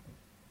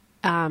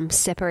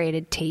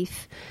separated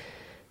teeth.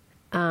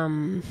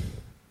 Maybe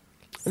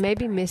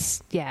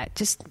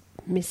just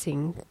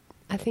missing...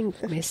 I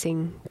think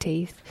missing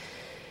teeth.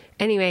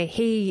 Anyway,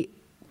 he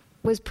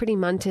was pretty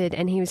munted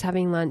and he was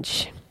having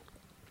lunch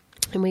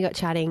and we got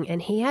chatting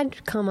and he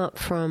had come up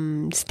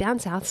from down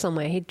south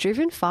somewhere. He'd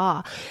driven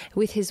far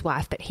with his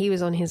wife, but he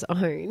was on his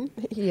own.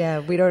 Yeah,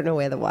 we don't know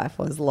where the wife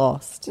was,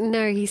 lost.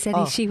 No, he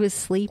said she was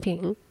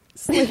sleeping.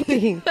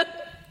 Sleeping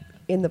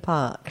in the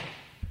park.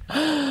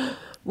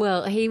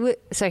 Well, he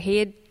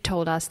had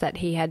told us that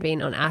he had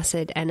been on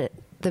acid and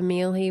the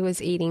meal he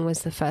was eating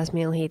was the first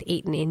meal he'd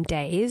eaten in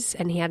days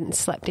and he hadn't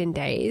slept in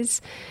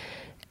days.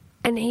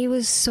 And he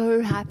was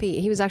so happy.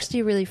 He was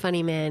actually a really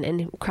funny man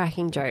and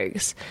cracking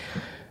jokes.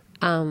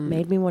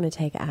 Made me want to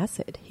take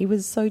acid. He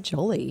was so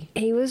jolly.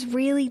 He was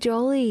really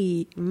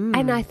jolly.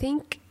 And I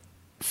think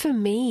for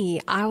me,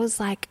 I was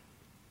like,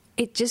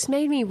 it just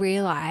made me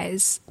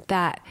realize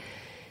that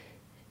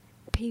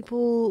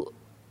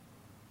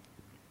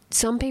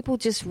some people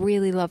just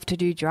really love to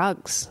do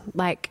drugs.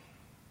 Like,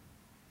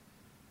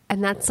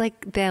 and that's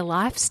like their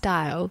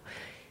lifestyle,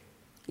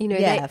 you know.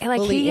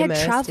 He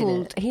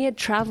had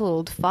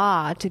traveled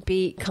far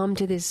to come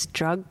to this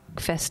drug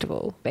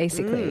festival,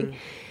 basically.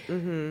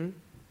 And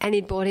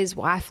he'd bought his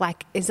wife.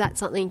 Like, is that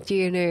something? Do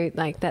you know,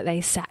 like that they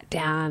sat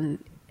down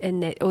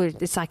and or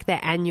it's like their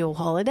annual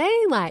holiday?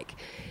 Like,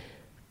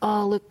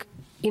 oh look,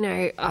 you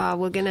know,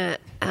 we're gonna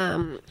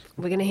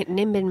hit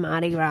Nimbin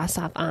Mardi Grass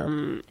up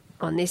on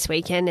this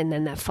weekend, and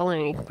then the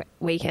following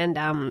weekend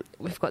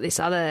we've got this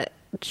other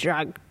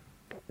drug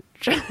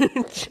show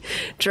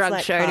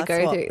to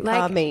go through.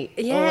 Like, meet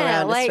all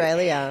around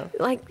Australia.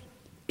 Like,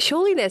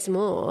 surely there's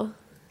more.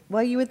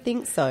 Well, you would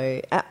think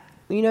so.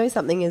 You know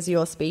something, as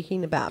you're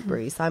speaking about,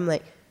 Bruce, I'm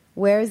like,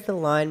 where is the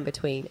line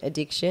between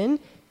addiction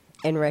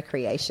and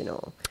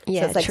recreational?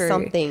 Yeah, so it's like true.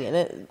 something, and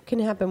it can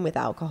happen with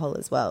alcohol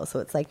as well. So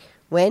it's like,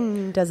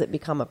 when does it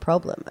become a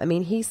problem? I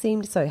mean, he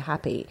seemed so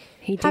happy.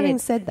 He did. Having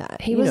said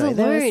that, he was alone.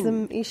 There were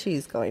some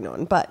issues going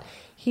on, but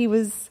he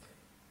was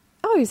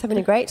having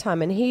a great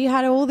time, and he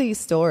had all these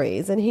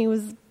stories, and he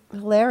was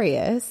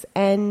hilarious.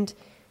 And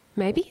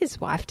maybe his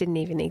wife didn't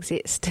even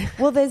exist.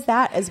 well, there's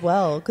that as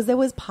well, because there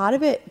was part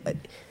of it.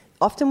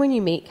 Often when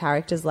you meet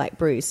characters like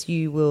Bruce,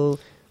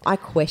 I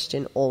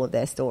question all of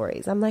their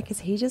stories. I'm like, is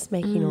he just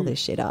making all this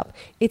shit up?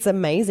 It's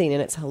amazing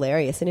and it's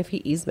hilarious. And if he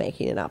is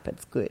making it up,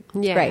 it's good.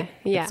 It's great.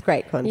 Yeah. It's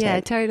great content.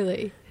 Yeah,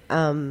 totally.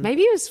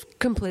 Maybe he was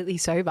completely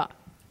sober.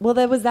 Well,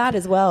 there was that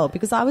as well,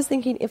 because I was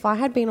thinking if I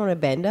had been on a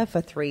bender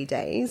for 3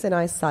 days and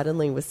I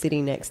suddenly was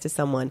sitting next to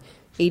someone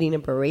eating a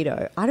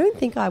burrito, I don't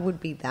think I would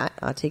be that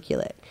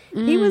articulate.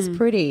 He was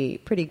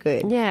pretty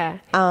good. Yeah.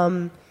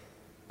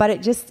 But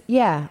it just,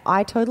 yeah,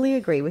 I totally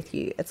agree with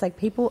you. It's like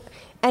people,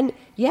 and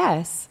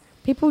yes,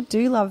 people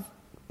do love,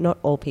 not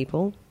all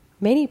people,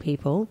 many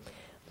people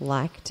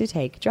like to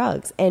take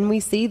drugs. And we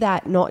see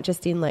that not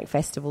just in like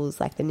festivals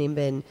like the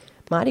Nimbin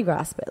Mardi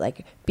Grass, but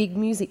like big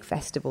music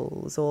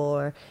festivals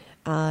or,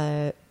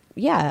 a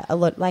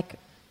lot like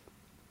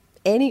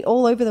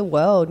all over the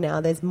world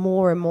now. There's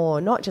more and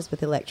more, not just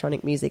with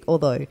electronic music,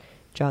 although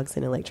drugs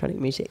and electronic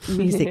music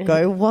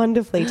go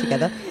wonderfully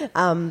together.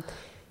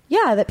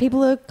 That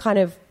people are kind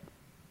of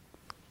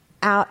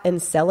out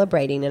and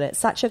celebrating, and it's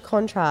such a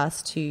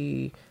contrast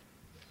to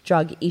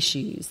drug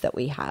issues that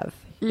we have.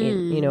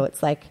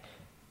 It's like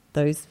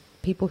those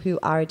people who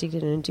are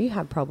addicted and do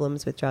have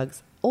problems with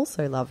drugs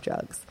also love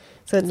drugs.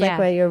 So it's like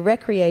where you're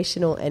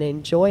recreational and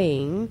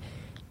enjoying,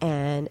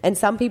 and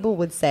some people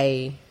would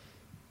say,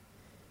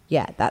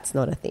 yeah, that's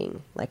not a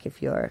thing. Like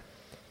if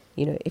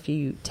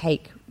you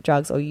take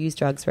drugs or use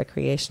drugs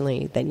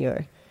recreationally, then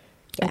you're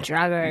a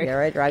drugger.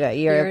 You're a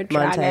drugger. You're a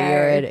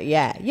munter.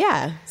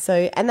 Yeah. So,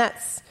 and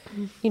that's,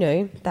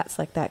 that's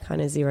like that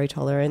kind of zero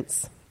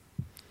tolerance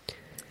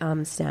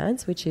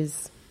stance, which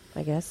is,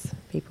 I guess,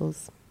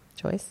 people's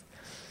choice.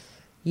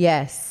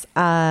 Yes.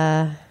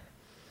 And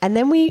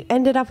then we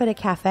ended up at a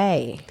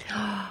cafe.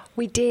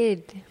 We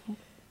did.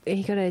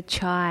 You got a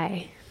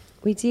chai.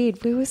 We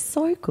did. We were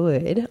so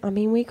good. I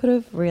mean, we could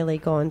have really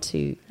gone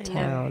to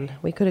town.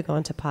 We could have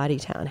gone to Party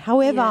Town.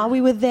 However, we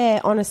were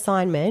there on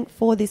assignment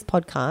for this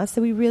podcast,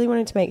 so we really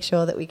wanted to make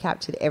sure that we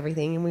captured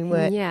everything and we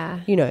weren't,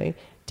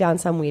 down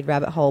some weird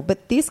rabbit hole.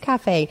 But this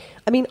cafe,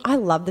 I mean, I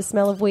love the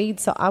smell of weed,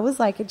 so I was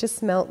like, it just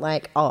smelled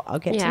like, I'll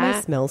get to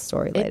my smell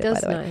story later, it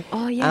does by the way.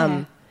 smell. Oh,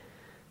 yeah.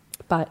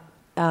 But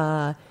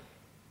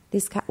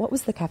what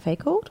was the cafe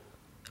called?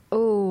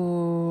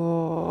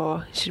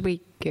 Oh, should we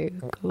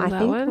Google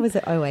that one? Was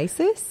it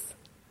Oasis?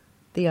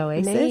 The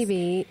Oasis?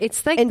 Maybe.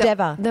 It's like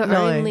Endeavour.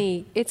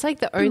 It's like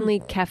the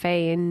only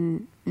cafe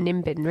in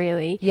Nimbin,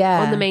 really.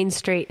 Yeah. On the main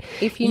street.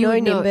 If you know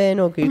Nimbin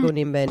or Google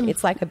Nimbin,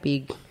 it's like a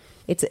big,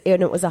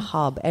 and it was a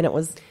hub, and it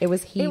was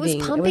heaving. It was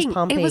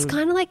pumping. It was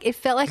kind of like, it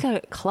felt like a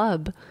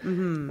club,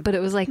 but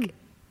it was like,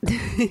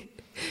 it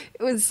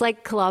was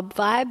like club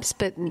vibes,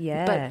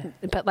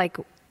 but like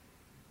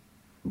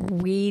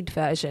weed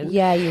version.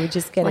 Yeah, you would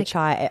just get a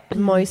chai.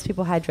 Most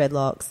people had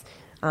dreadlocks.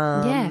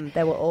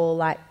 They were all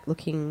like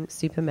looking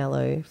super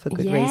mellow for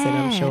good reason,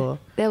 I'm sure.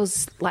 There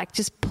was like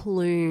just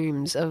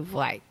plumes of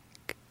like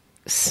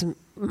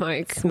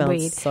smoke. Smelled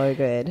weed. So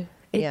good.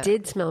 It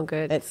did smell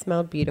good. It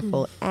smelled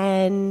beautiful.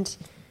 And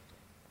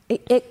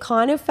it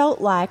kind of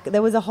felt like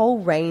there was a whole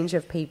range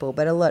of people,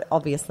 but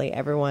obviously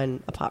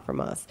everyone apart from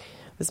us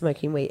was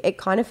smoking weed. It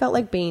kind of felt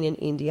like being in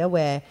India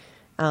where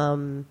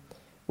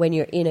when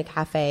you're in a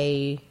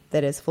cafe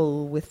that is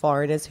full with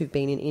foreigners who've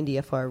been in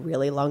India for a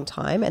really long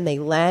time, and they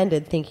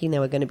landed thinking they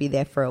were going to be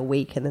there for a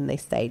week, and then they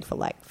stayed for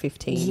like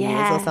 15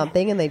 years or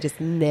something, and they just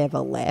never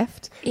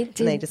left. And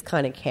they just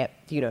kind of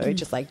kept,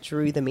 just like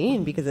drew them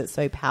in because it's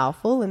so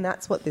powerful. And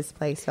that's what this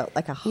place felt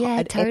like, an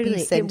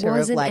epicenter it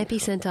was of like,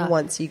 epicenter.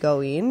 Once you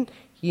go in,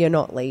 you're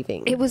not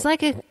leaving. It was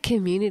like a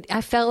community.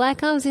 I felt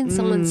like I was in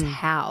someone's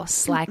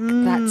house. Like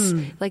that's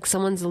like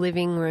someone's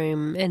living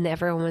room, and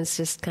everyone was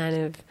just kind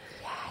of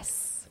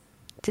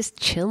just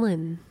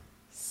chilling.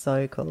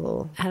 So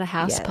cool. At a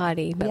house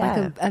party, but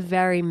like a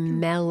very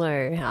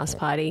mellow house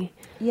party.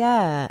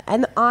 Yeah.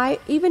 And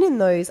even in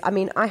those, I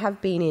mean, I have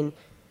been in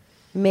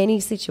many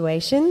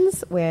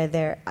situations where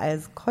there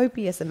is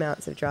copious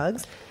amounts of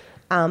drugs,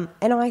 and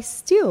I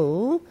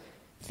still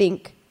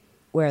think,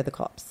 where are the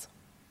cops?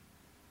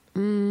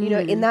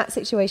 In that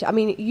situation, I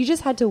mean, you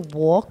just had to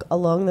walk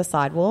along the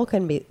sidewalk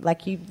and be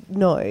like,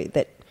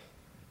 that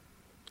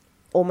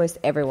almost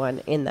everyone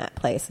in that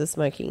place is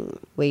smoking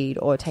weed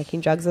or taking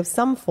drugs of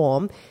some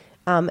form.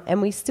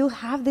 And we still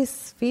have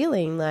this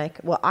feeling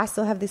I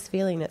still have this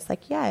feeling that's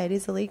like, it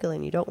is illegal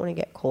and you don't want to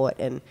get caught.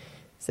 And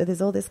so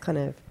there's all this kind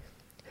of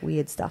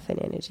weird stuff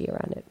and energy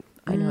around it.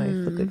 I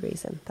know, for good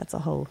reason. That's a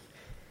whole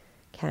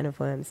can of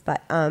worms.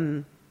 But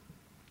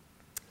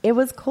it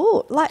was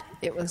cool. Like,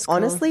 it was cool.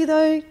 Honestly,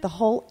 though, the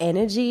whole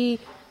energy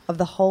of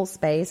the whole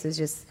space is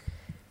just,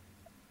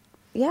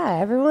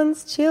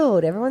 everyone's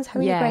chilled. Everyone's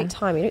having a great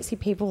time. You don't see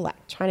people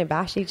like trying to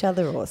bash each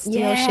other or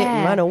steal shit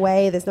and run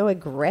away. There's no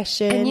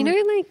aggression.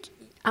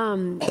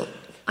 And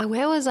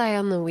where was I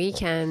on the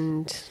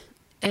weekend?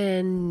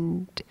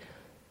 And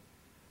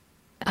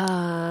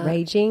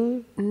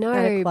raging? No,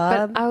 at a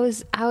club? but I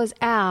was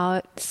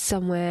out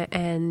somewhere,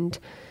 and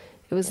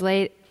it was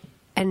late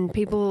and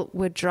people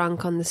were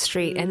drunk on the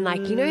street, and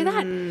like you know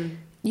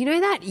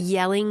that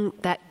yelling,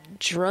 that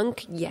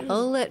drunk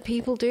yell that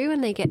people do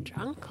when they get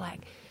drunk,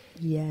 like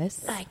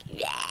yes, like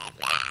yeah,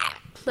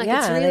 it's they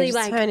really just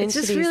like turn it's into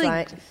just these, really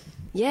like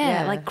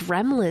like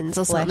gremlins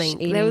or something.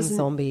 Flesh-eating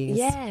zombies.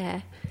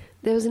 Yeah,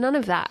 there was none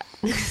of that.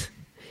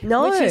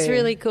 No, which is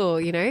really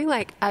cool. You know,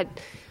 like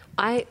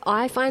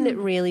I find it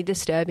really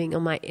disturbing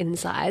on my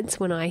insides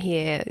when I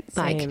hear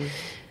like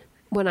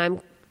when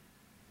I'm,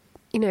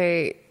 you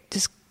know,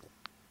 just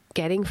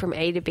getting from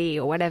A to B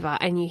or whatever,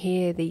 and you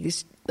hear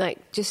these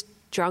like just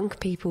drunk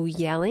people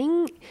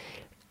yelling.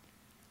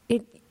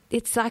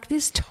 It's like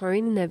this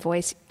tone in their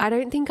voice. I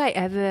don't think I've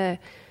ever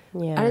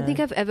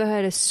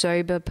heard a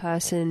sober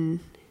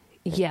person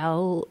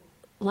yell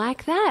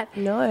like that.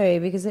 No,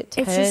 because it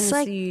turns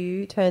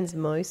turns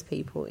most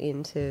people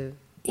into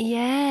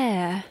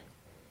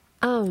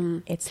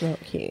it's not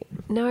cute.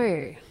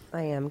 No,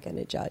 I am going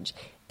to judge,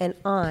 and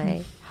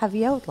I have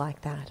yelled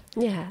like that.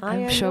 Yeah,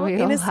 I'm sure not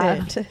we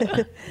innocent. all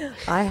have.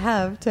 I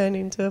have turned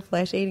into a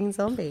flesh-eating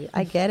zombie.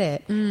 I get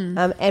it,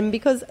 and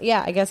because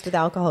I guess with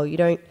alcohol you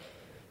don't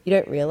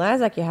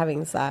realize like you're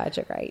having such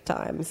a great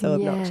time. So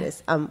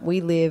obnoxious. We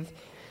live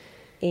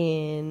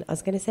in, I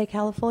was going to say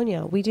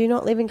California. We do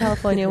not live in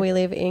California. We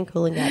live in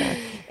Coolangatta,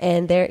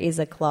 and there is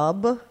a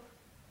club.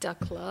 The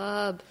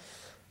club.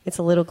 It's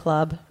a little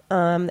club,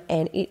 and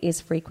it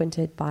is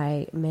frequented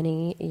by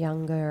many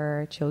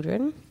younger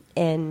children,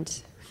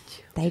 and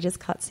they just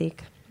cut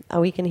sick.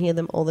 We can hear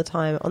them all the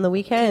time. On the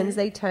weekends,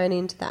 they turn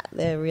into that.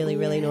 They're really,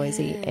 really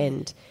noisy,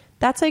 and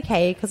that's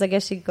okay because I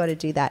guess you've got to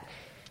do that.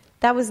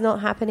 That was not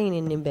happening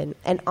in Nimbin,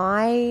 and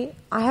I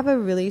have a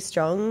really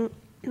strong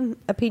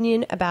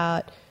opinion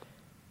about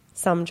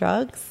some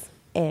drugs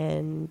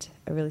and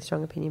a really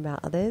strong opinion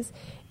about others.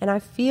 And I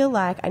feel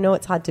like, I know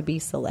it's hard to be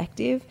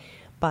selective,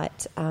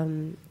 but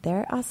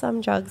there are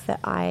some drugs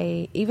that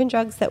even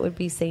drugs that would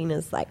be seen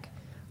as like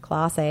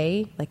class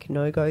A, like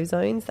no-go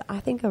zones, that I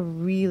think are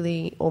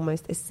really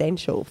almost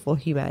essential for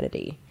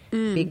humanity.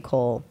 Big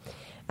call.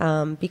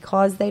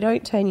 Because they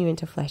don't turn you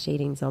into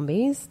flesh-eating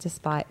zombies,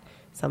 despite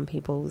some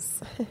people's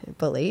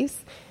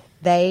beliefs.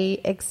 They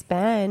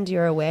expand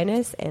your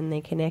awareness and they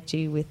connect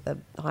you with a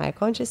higher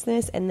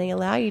consciousness, and they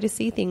allow you to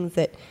see things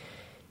that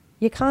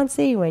you can't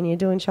see when you're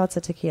doing shots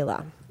of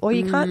tequila, or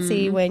you can't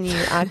see when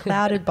you are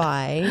clouded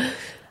by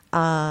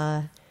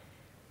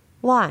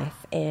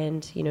life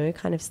and, you know,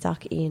 kind of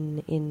stuck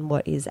in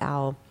what is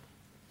our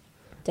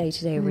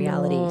day-to-day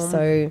reality.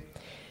 So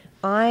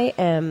I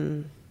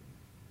am,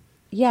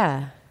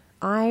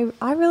 I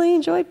really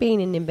enjoyed being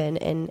in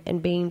Nimbin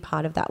and being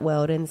part of that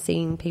world and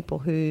seeing people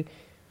who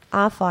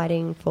are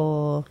fighting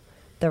for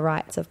the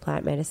rights of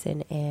plant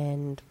medicine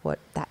and what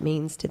that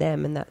means to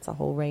them, and that's a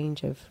whole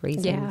range of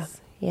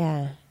reasons.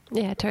 Yeah,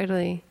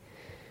 totally.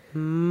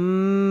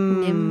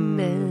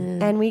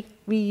 Nimbin. And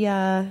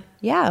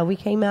we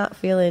came out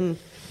feeling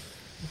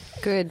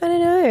good. I don't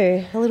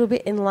know, a little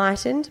bit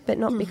enlightened, but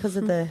not because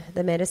of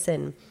the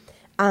medicine.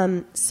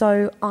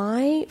 So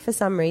for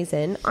some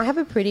reason, I have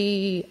a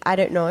pretty, I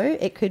don't know,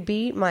 it could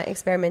be my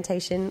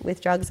experimentation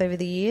with drugs over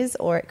the years,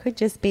 or it could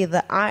just be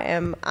that I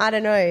am, I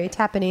don't know,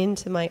 tapping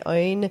into my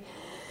own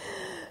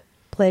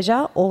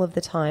pleasure all of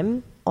the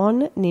time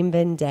on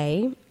Nimbin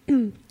Day.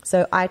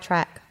 So I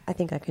track, I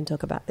think I can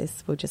talk about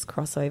this, we'll just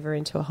cross over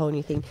into a whole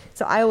new thing.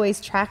 So I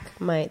always track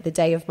the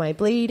day of my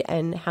bleed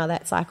and how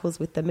that cycles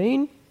with the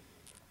moon.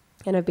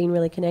 And I've been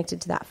really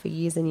connected to that for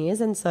years and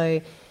years. And so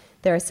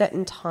there are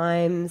certain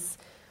times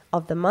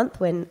of the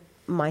month when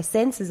my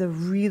senses are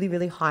really,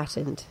 really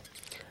heightened.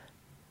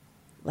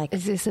 Like,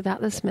 is this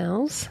about the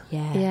smells?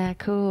 Yeah. Yeah,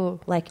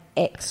 cool. Like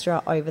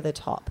extra over the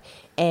top.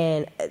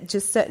 And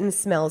just certain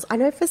smells. I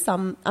know for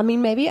some, I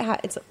mean, maybe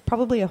it's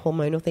probably a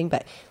hormonal thing,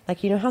 but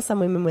like, you know how some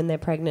women when they're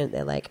pregnant,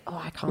 they're like,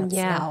 oh, I can't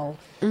smell.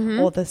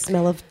 Or the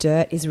smell of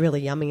dirt is really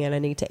yummy and I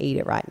need to eat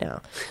it right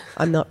now.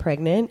 I'm not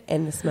pregnant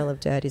and the smell of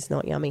dirt is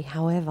not yummy.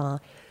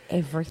 However,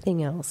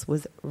 everything else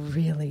was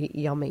really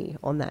yummy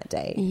on that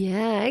day.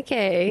 Yeah,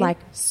 okay. Like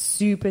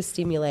super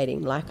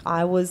stimulating. Like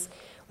I was,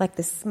 like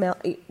the smell,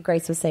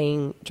 Grace was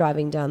saying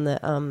driving down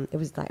it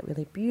was like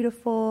really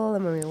beautiful,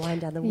 and when we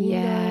wind down the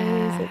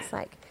windows, it's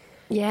like.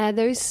 Yeah,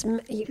 those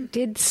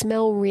did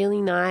smell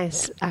really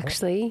nice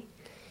actually,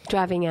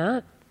 driving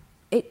out.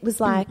 It was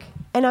like,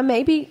 and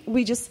maybe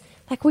we just,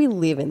 like we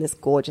live in this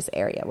gorgeous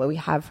area where we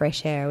have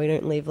fresh air, we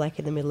don't live like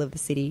in the middle of the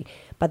city,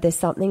 but there's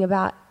something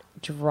about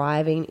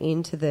driving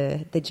into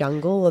the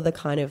jungle or the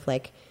kind of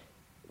like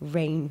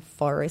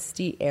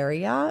rainforesty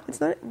area.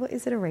 It's not, what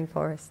is it, a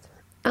rainforest?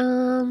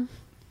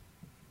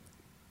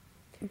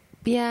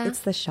 Yeah. It's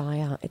the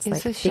Shire. It's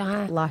like the thick,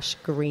 Shire. lush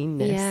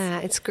greenness. Yeah,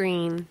 it's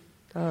green.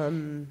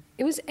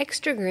 It was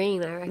extra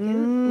green, I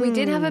reckon. We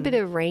did have a bit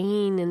of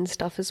rain and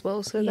stuff as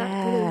well, so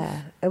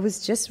it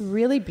was just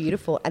really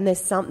beautiful. And there's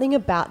something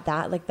about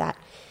that, like that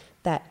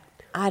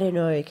I don't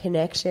know,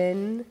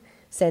 connection,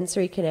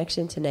 sensory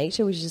connection to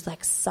nature, which is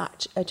like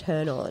such a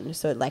turn on.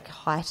 So it like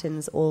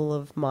heightens all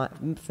of my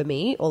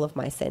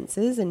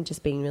senses and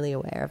just being really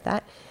aware of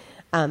that.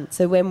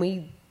 So when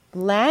we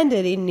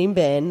landed in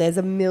Nimbin, there's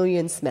a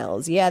million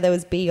smells. Yeah, there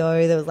was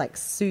BO, there was like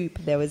soup,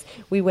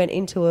 we went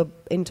into a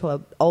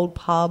old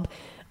pub,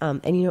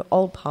 and you know,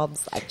 old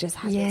pubs like just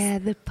have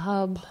this the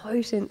pub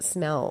potent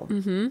smell.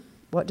 Mm-hmm.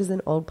 What does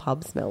an old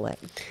pub smell like?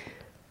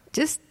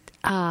 Just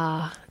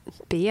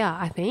beer,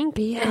 I think.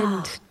 Beer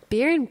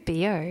and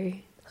BO.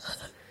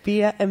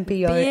 Beer and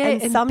BO,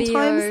 and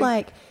sometimes BO.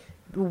 like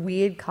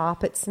weird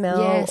carpet smell.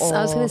 Yes, or...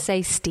 I was going to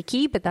say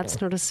sticky, but that's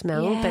not a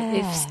smell. Yeah. But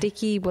if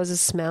sticky was a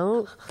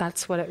smell,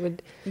 that's what it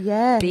would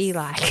be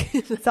like.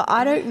 So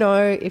I don't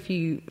know if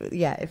you,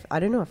 I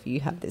don't know if you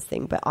have this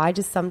thing, but I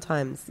just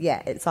sometimes,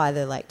 it's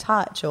either like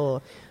touch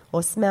or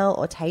smell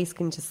or taste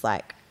can just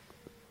like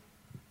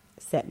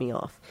set me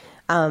off.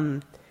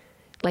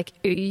 Like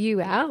ooh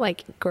you out,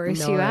 like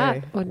gross you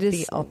out, or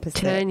just the opposite.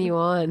 turn you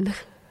on.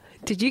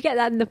 Did you get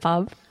that in the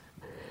pub?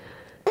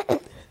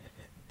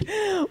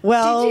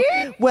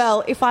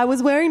 Well, if I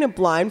was wearing a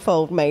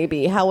blindfold,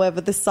 maybe.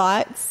 However, the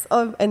sights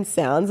and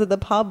sounds of the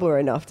pub were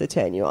enough to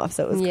turn you off,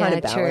 so it was kind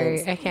of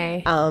balanced. True.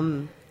 Okay.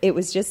 It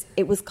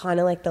was kind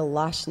of like the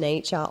lush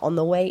nature. On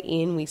the way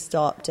in, we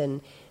stopped,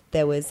 and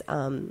there was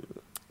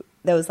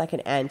like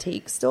an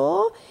antique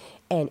store,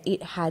 and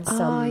it had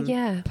some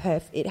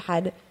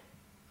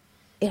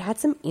it had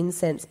some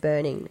incense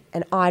burning,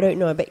 and I don't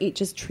know, but it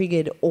just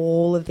triggered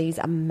all of these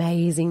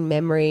amazing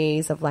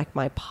memories of like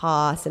my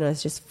past, and I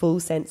was just full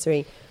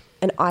sensory.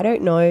 And I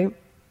don't know,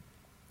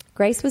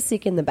 Grace was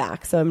sick in the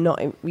back, so I'm not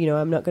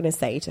going to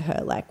say to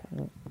her like,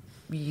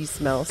 you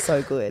smell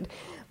so good.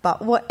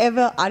 But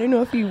whatever, I don't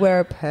know if you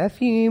wear a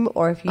perfume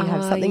or if you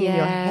have something in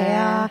your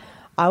hair.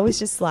 I was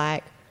just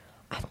like,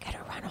 I'm going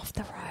to run off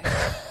the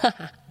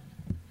road.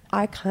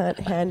 I can't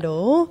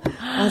handle.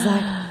 I was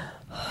like,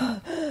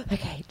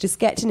 okay, just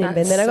get to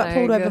Nimbin. Then I got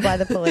pulled over by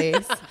the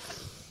police.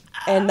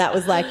 And that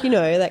was like,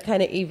 that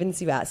kind of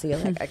evens you out. So you're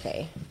like,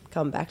 okay,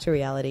 come back to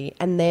reality.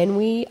 And then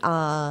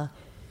there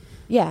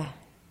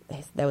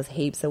was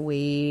heaps of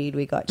weed.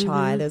 We got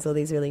chai. There was all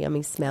these really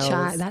yummy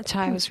smells. That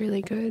chai was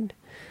really good.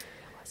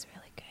 It was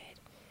really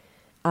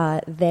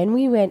good. Then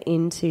we went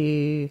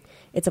into,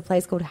 it's a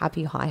place called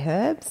Happy High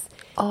Herbs.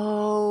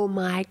 Oh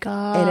my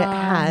God. And it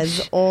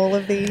has all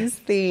of these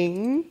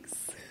things.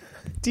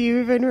 Do you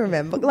even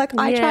remember? Like,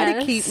 I try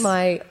to keep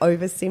my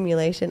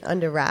overstimulation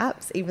under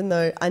wraps, even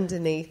though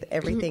underneath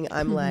everything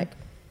I'm like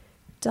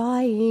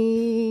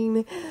dying.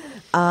 We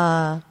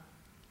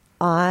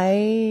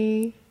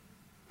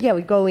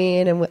go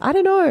in and I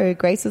don't know,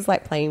 Grace was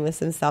like playing with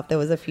some stuff. There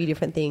was a few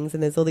different things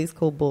and there's all these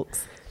cool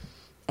books.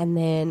 And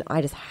then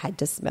I just had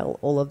to smell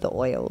all of the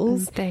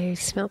oils. They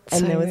smelled so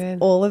good. And there was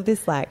all of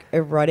this like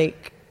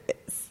erotic,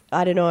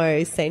 I don't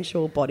know,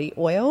 sensual body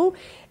oil.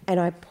 And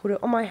I put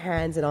it on my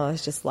hands and I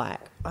was just like,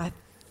 I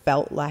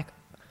felt like,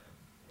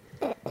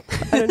 I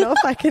don't know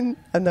if I can,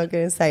 I'm not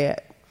going to say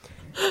it.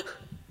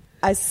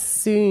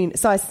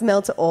 So I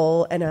smelled it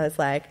all and I was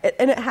like,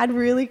 and it had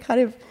really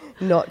kind of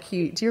not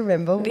cute. Do you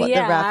remember what the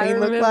wrapping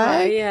looked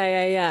like?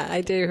 Yeah.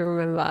 I do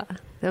remember.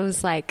 There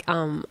was like,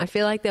 I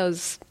feel like there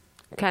was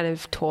kind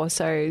of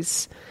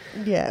torsos.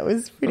 Yeah, it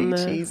was pretty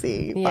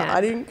cheesy. Yeah. But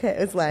I didn't care.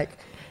 It was like,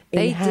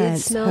 they did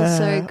smell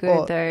so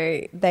good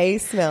though. They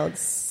smelled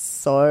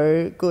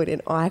so good and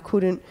I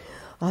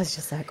was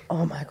just like,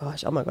 oh my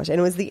gosh. And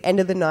it was the end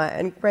of the night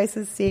and Grace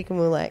was sick and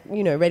we were like,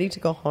 ready to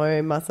go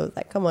home. Marcel was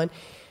like, come on.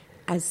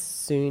 As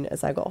soon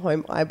as I got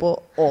home, I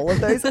bought all of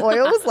those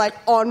oils like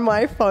on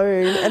my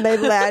phone and they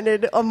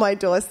landed on my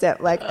doorstep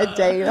like a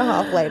day and a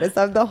half later.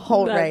 So I have the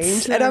whole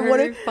range. So and I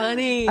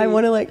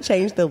want to like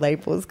change the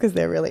labels because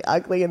they're really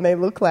ugly and they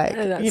look like,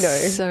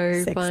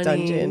 so sex funny.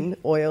 dungeon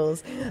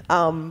oils.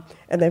 And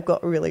they've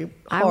got really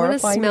horrifying I want to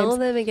smell names.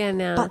 them again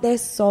now. But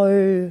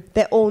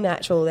they're all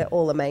natural. They're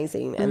all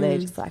amazing. And they're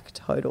just like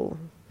total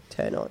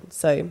turn on.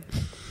 So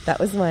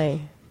that was my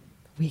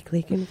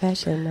weekly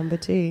confession number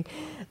 2.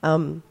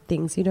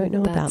 Things you don't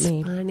know about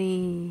me. That's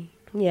funny.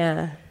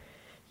 Yeah.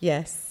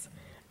 Yes.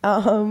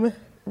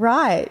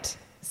 Right.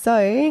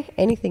 So,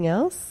 anything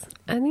else?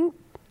 I think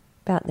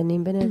about the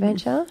Nimbin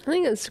adventure? I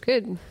think it's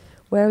good.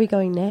 Where are we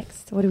going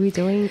next? What are we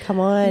doing? Come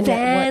on.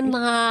 Van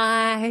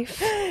life.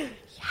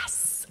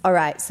 Yes. All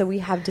right. So we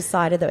have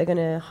decided that we're going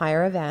to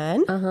hire a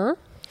van.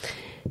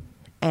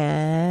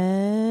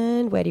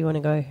 And where do you want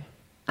to go?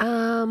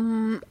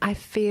 I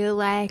feel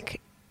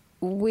like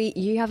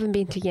you haven't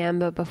been to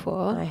Yamba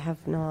before. I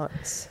have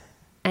not.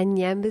 And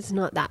Yamba's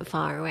not that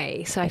far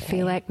away, so I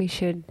feel like we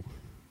should.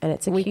 And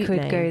it's we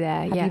could go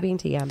there. Have you been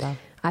to Yamba?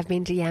 I've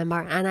been to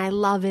Yamba, and I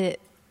love it.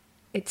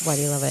 Why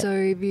do you love it?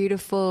 So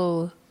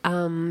beautiful.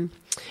 I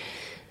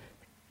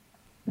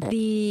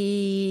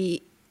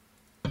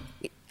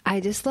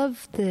just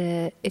love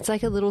it's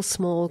like a little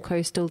small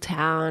coastal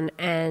town,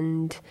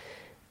 and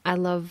I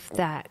love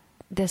that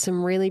there's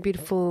some really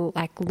beautiful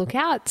like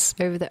lookouts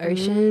over the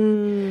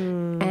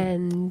ocean.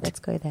 And let's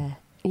go there.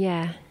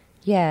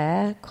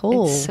 Yeah,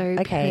 cool. It's so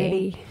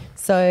pretty.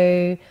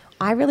 So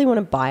I really want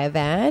to buy a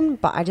van,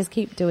 but I just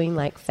keep doing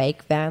like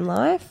fake van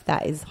life.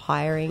 That is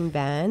hiring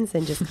vans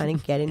and just kind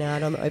of getting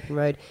out on the open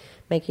road,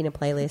 making a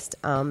playlist.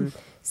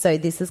 So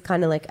this is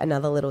kind of like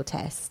another little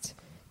test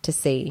to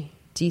see.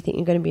 Do you think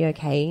you're going to be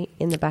okay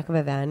in the back of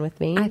a van with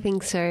me? I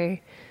think so.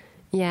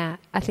 Yeah,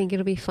 I think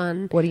it'll be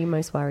fun. What are you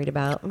most worried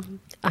about?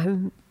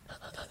 I'm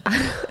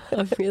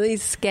really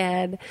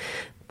scared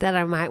that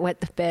I might wet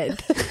the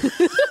bed.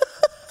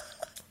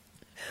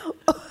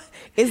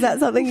 Is that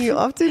something you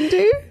often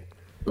do?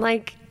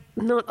 Like,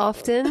 not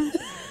often,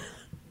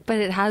 but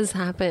it has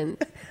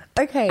happened.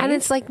 Okay. And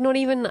it's like not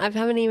even, I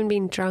haven't even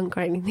been drunk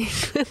or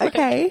anything.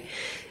 Okay.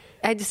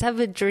 I just have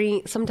a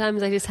dream.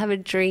 Sometimes I just have a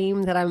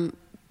dream that I'm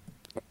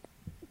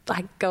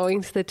like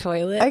going to the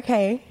toilet.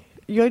 Okay.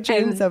 Your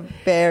dreams are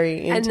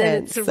very intense.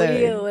 And then it's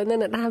real, and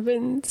then it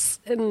happens.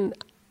 And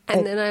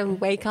then I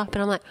wake up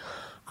and I'm like,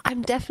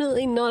 I'm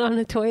definitely not on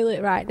a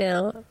toilet right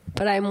now,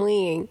 but I'm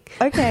weeing.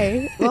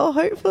 Okay. Well,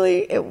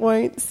 hopefully it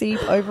won't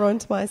seep over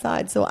onto my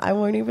side, so I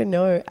won't even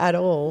know at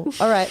all.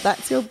 All right.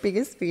 That's your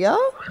biggest fear?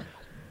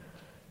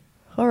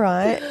 All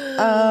right.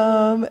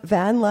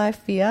 Van life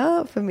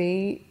fear for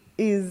me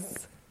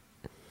is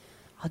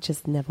I'll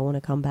just never want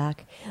to come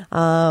back.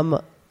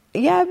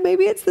 Yeah,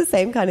 maybe it's the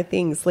same kind of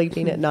thing,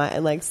 sleeping at night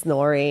and like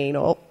snoring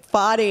or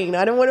farting.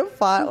 I don't want to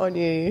fart on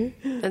you.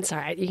 That's all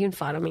right. You can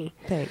fart on me.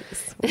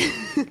 Thanks.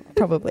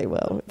 Probably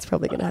will. It's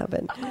probably going to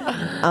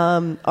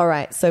happen. All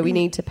right. So we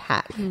need to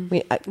pack.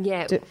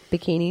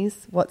 Bikinis.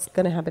 What's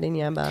going to happen in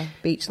Yamba?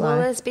 Beach life.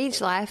 Well, there's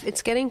beach life.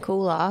 It's getting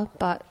cooler,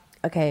 but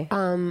okay.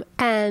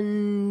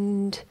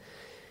 And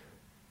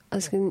I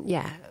was going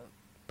to,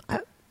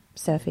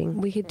 surfing.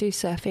 We could do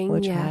surfing.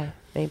 We'll try,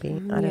 maybe. I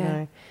don't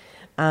know.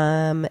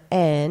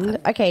 And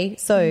okay,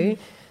 so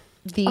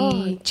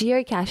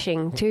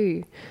geocaching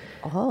too.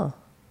 Oh,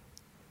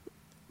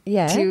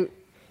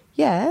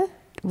 yeah,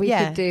 we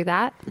could do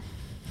that.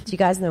 Do you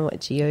guys know what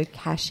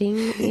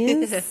geocaching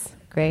is?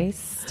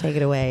 Grace, take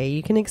it away.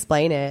 You can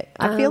explain it.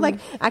 I feel like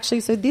actually,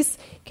 so this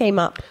came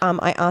up.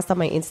 I asked on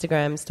my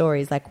Instagram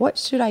stories, like, what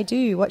should I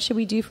do? What should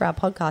we do for our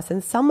podcast?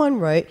 And someone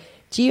wrote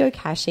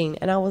geocaching,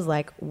 and I was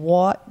like,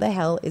 what the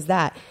hell is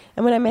that?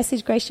 And when I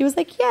messaged Grace, she was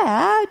like, yeah,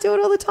 I do it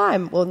all the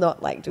time. Well,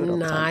 not like do it all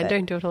the time. No, I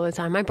don't do it all the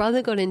time. My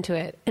brother got into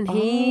it, and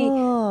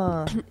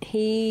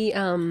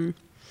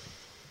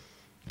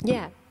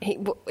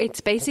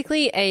it's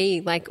basically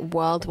a like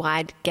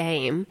worldwide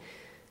game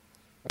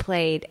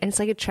played, and it's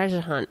like a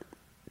treasure hunt.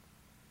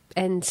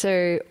 And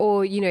so,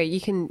 or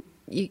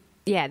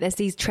there's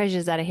these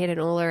treasures that are hidden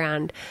all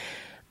around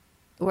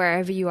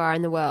wherever you are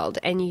in the world,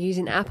 and you use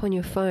an app on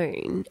your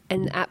phone,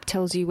 and the app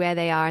tells you where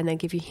they are, and they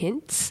give you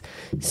hints.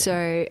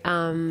 So,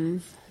 so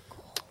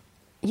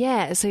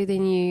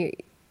then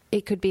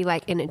it could be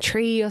like in a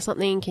tree or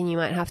something, and you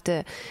might have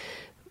to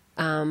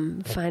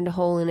find a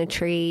hole in a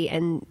tree,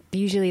 and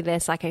usually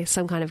there's like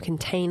some kind of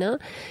container,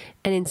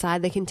 and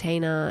inside the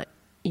container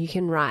you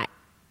can write.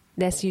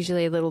 There's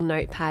usually a little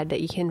notepad that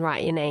you can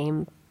write your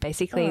name,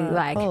 basically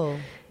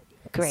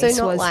Grace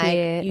so not was like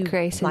here.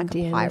 Grace like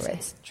and a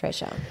pirate's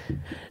treasure.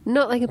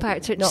 Not like a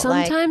pirate's treasure.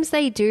 Sometimes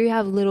they do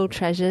have little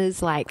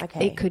treasures. Like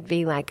it could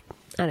be like,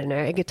 I don't know,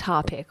 a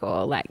guitar pick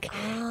or like.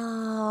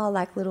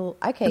 Like little.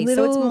 Okay,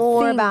 little so it's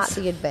more things. about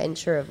the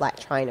adventure of like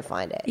trying to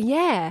find it.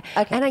 Yeah.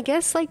 Okay. And I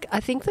guess like I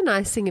think the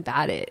nice thing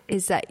about it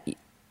is that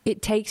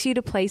it takes you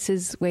to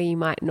places where you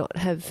might not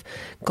have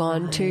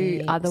gone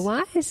to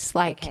otherwise.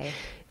 Like,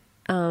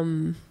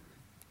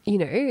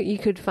 you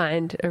could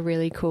find a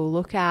really cool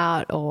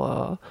lookout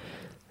or.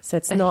 So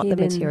it's not the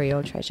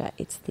material treasure,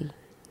 it's the journey.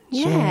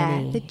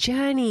 Yeah, the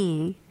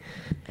journey.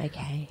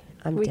 Okay,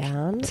 I'm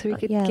down. So we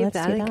could give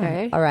that a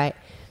go. All right.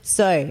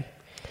 So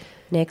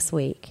next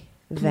week,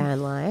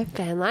 van life.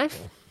 Van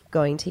life.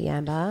 Going to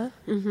Yamba,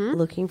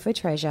 looking for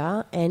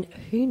treasure, and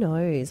who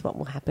knows what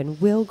will happen.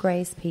 Will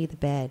Grace pee the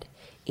bed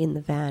in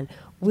the van?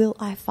 Will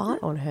I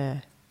fart on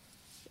her?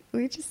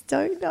 We just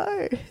don't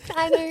know.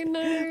 I don't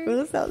know.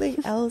 Will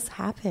something else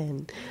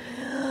happen?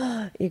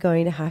 You're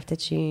going to have to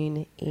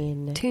tune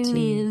in.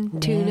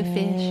 Tuna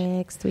fish.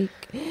 Next week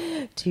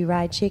to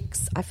Ride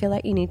Chicks. I feel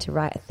like you need to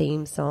write a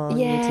theme song.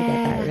 You need to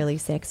get that really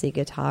sexy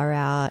guitar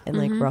out and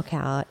like rock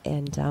out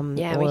and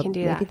we can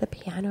do that. Maybe the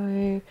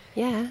piano.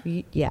 Yeah.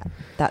 Yeah,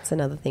 that's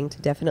another thing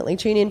to definitely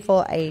tune in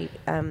for a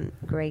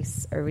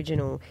Grace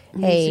original.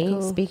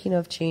 Musical. Hey, speaking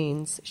of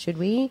tunes, should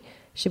we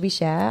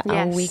share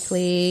our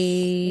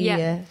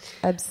weekly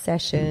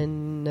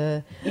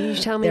obsession? You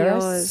tell me there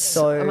yours.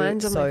 Are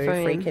Mine's on my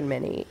phone. Freaking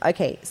many.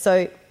 Okay,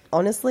 so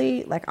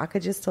honestly, like I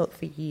could just talk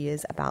for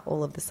years about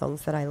all of the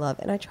songs that I love,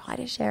 and I try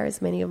to share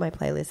as many of my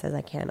playlists as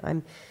I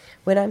can.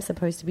 When I'm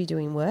supposed to be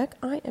doing work,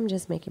 I am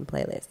just making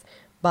playlists.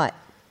 But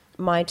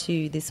my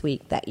two this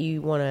week that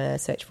you want to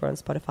search for on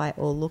Spotify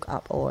or look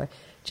up or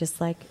just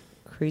like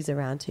cruise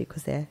around to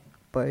because they're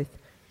both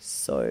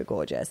so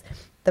gorgeous.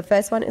 The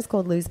first one is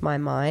called Lose My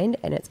Mind,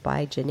 and it's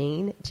by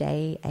Janine,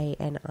 Janine,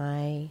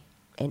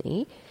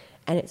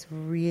 and it's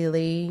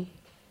really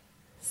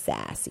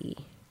sassy.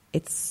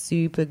 It's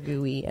super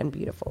gooey and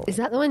beautiful. Is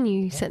that the one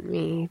you sent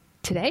me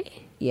today?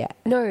 Yeah.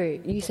 No,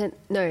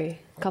 a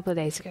couple of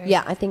days ago.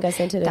 Yeah, I think I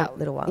sent it a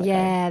little while ago.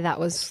 Yeah, that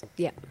was,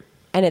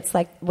 And it's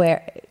like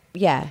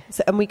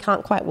so, and we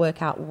can't quite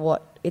work out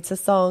what, it's a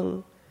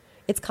song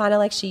it's kind of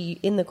like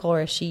in the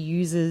chorus, she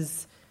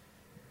uses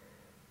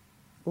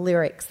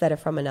lyrics that are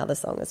from another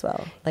song as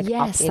well. Like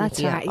yes, up in that's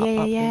here, right. up, Yeah,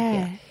 up in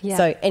yeah, here. yeah.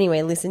 So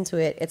anyway, listen to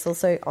it. It's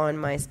also on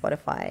my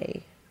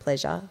Spotify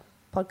Pleasure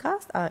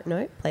podcast,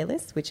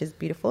 playlist, which is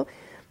beautiful.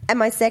 And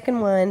my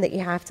second one that you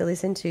have to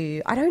listen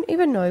to, I don't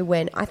even know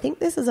when. I think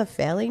this is a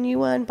fairly new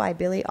one by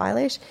Billie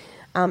Eilish.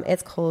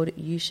 It's called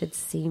 "You Should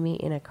See Me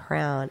in a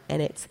Crown,"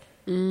 and it's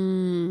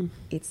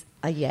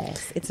a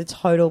yes. It's a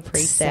total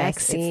priestess.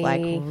 Sexy. It's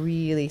like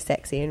really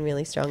sexy and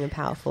really strong and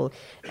powerful.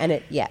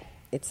 And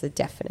it's a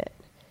definite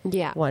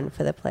one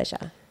for the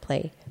Pleasure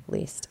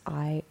playlist.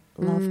 I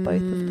love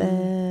both of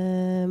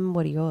them.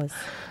 What are yours?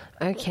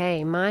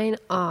 Okay, mine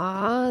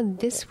are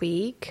this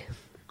week.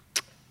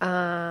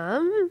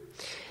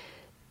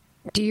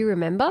 Do You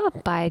Remember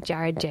by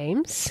Jared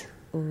James?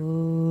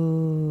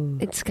 Ooh.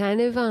 It's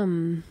kind of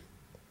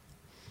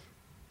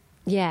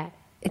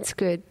it's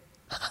good.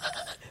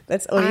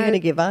 That's all you're going to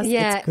give us?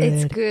 Yeah,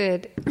 it's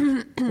good.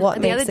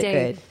 What makes it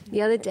good?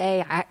 The other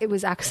day, it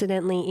was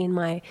accidentally in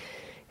my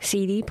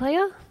CD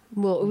player.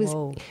 Well, it was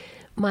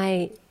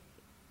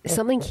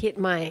something hit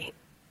my...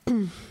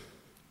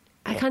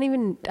 I don't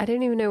even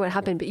know what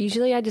happened, but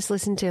usually I just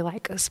listen to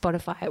like a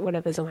Spotify or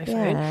whatever's on my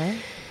phone.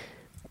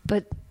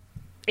 But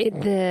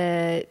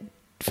the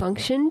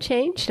function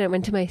changed and it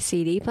went to my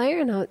CD player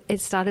and it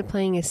started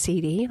playing a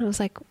CD and I was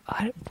like,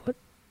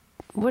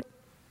 what?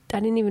 I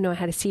didn't even know I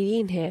had a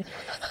CD in here.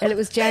 And it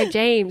was Jared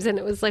James and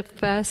it was like the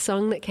first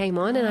song that came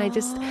on and I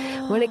just,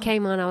 when it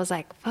came on, I was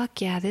like,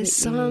 fuck yeah, this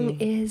song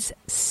is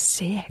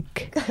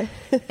sick.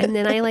 And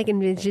then I like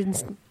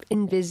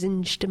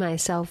envisaged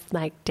myself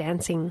like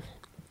dancing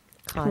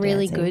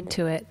really good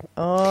to it.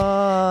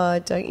 Oh,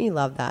 don't you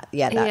love that?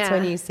 Yeah, that's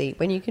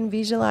when you can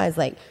visualize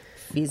like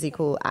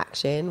physical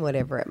action,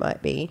 whatever it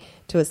might be,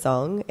 to a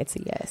song, it's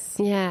a yes.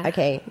 Yeah.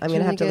 Okay, I'm going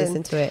to have to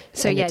listen to it.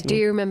 So Do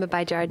You Remember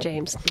by Jared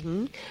James?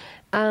 Mm-hmm.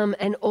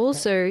 And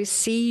also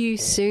See You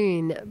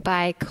Soon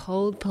by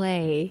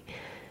Coldplay.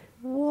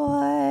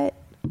 What?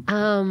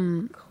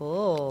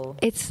 Cool.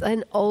 It's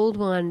an old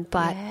one,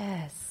 but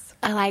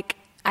I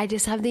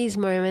just have these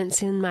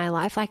moments in my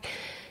life. Like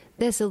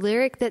there's a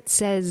lyric that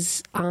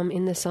says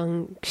in the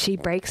song, "She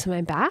breaks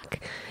my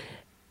back."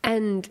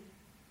 And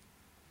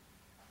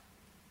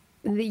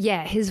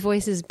his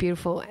voice is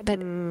beautiful. But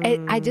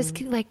I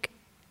just like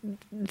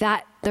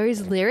that,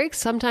 those lyrics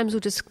sometimes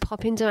will just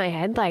pop into my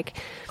head like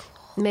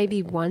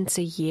maybe once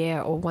a year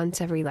or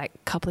once every like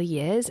couple of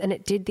years. And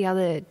it did the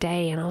other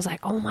day and I was like,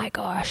 oh my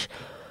gosh.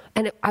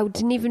 And I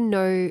didn't even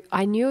know,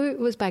 I knew it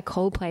was by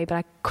Coldplay, but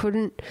I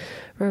couldn't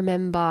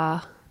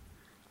remember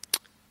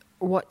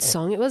what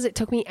song it was. It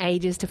took me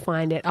ages to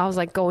find it. I was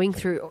like going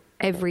through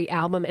every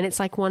album and it's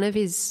like one of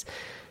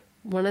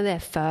their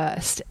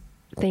first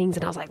things.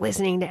 And I was like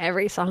listening to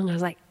every song. I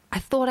was like, I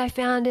thought I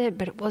found it,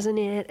 but it wasn't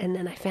it. And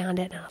then I found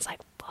it and I was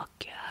like, fuck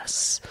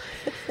yes.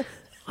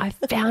 I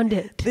found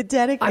it. The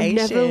dedication. I'm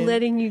never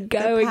letting you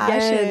go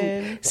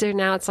again. So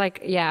now it's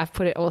like, I've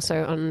put it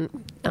also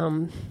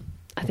on,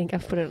 I think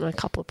I've put it on a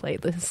couple of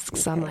playlists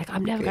because I'm like,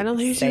 I'm never going to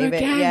lose you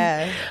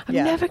again. I'm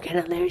never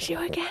going to lose you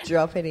again.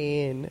 Drop it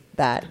in.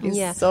 That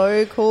is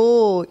so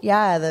cool.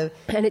 Yeah.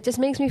 And it just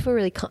makes me feel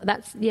really calm.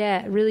 That's,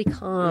 really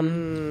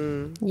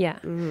calm. Yeah.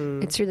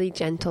 It's really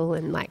gentle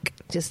and like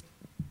just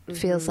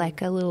feels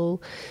like a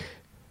little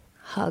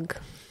hug.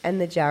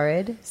 And the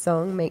Jared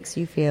song makes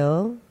you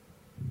feel?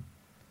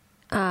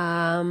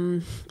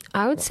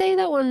 I would say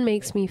that one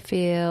makes me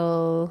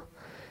feel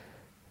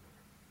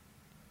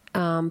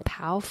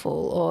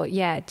powerful or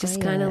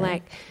just kind of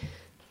like,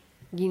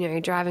 you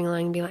know, driving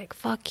along and be like,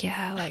 fuck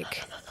yeah,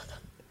 like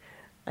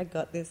I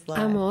got this life.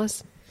 I'm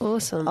awesome. Oh,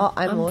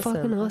 I'm awesome.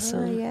 Fucking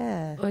awesome. Oh,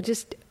 yeah. Or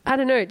just, I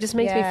don't know, it just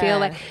makes me feel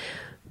like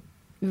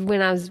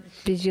when I was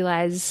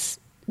visualize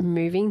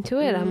moving to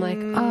it, I'm like,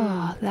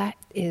 oh, that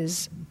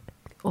is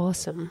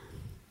awesome.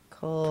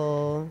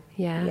 Cool.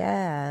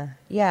 Yeah.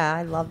 Yeah,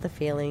 I love the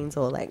feelings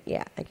or like,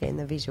 again,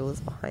 the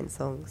visuals behind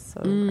songs.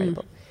 So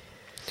incredible.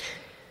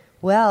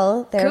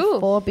 Well, there are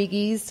 4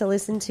 biggies to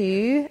listen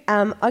to.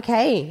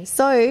 Okay,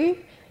 so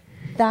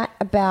that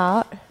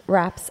about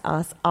wraps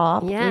us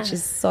up, which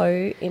is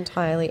so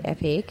entirely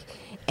epic.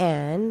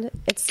 And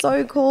it's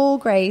so cool,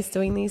 Grace,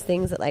 doing these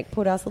things that like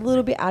put us a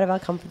little bit out of our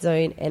comfort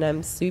zone. And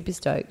I'm super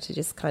stoked to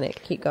just kind of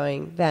keep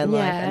going van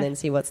life and then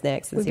see what's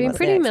next. And we've been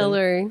pretty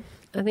mellow,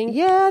 I think.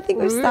 Yeah, I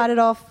think we've started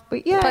off,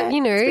 but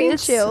you know,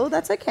 it's chill.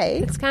 That's okay.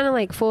 It's kind of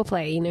like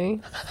foreplay, you know.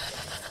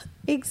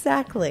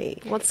 Exactly.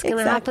 What's going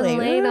to happen later?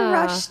 We're going to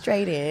rush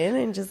straight in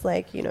and just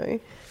like, you know.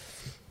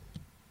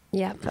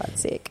 Yeah.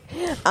 That's sick.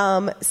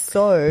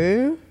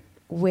 So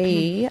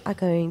we are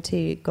going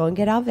to go and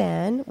get our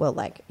van, well,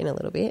 like in a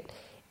little bit,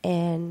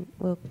 and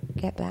we'll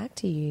get back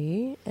to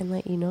you and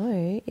let you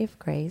know if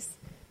Grace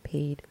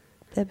peed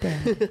the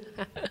bed.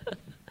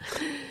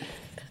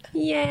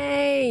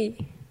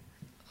 Yay.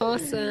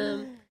 Awesome.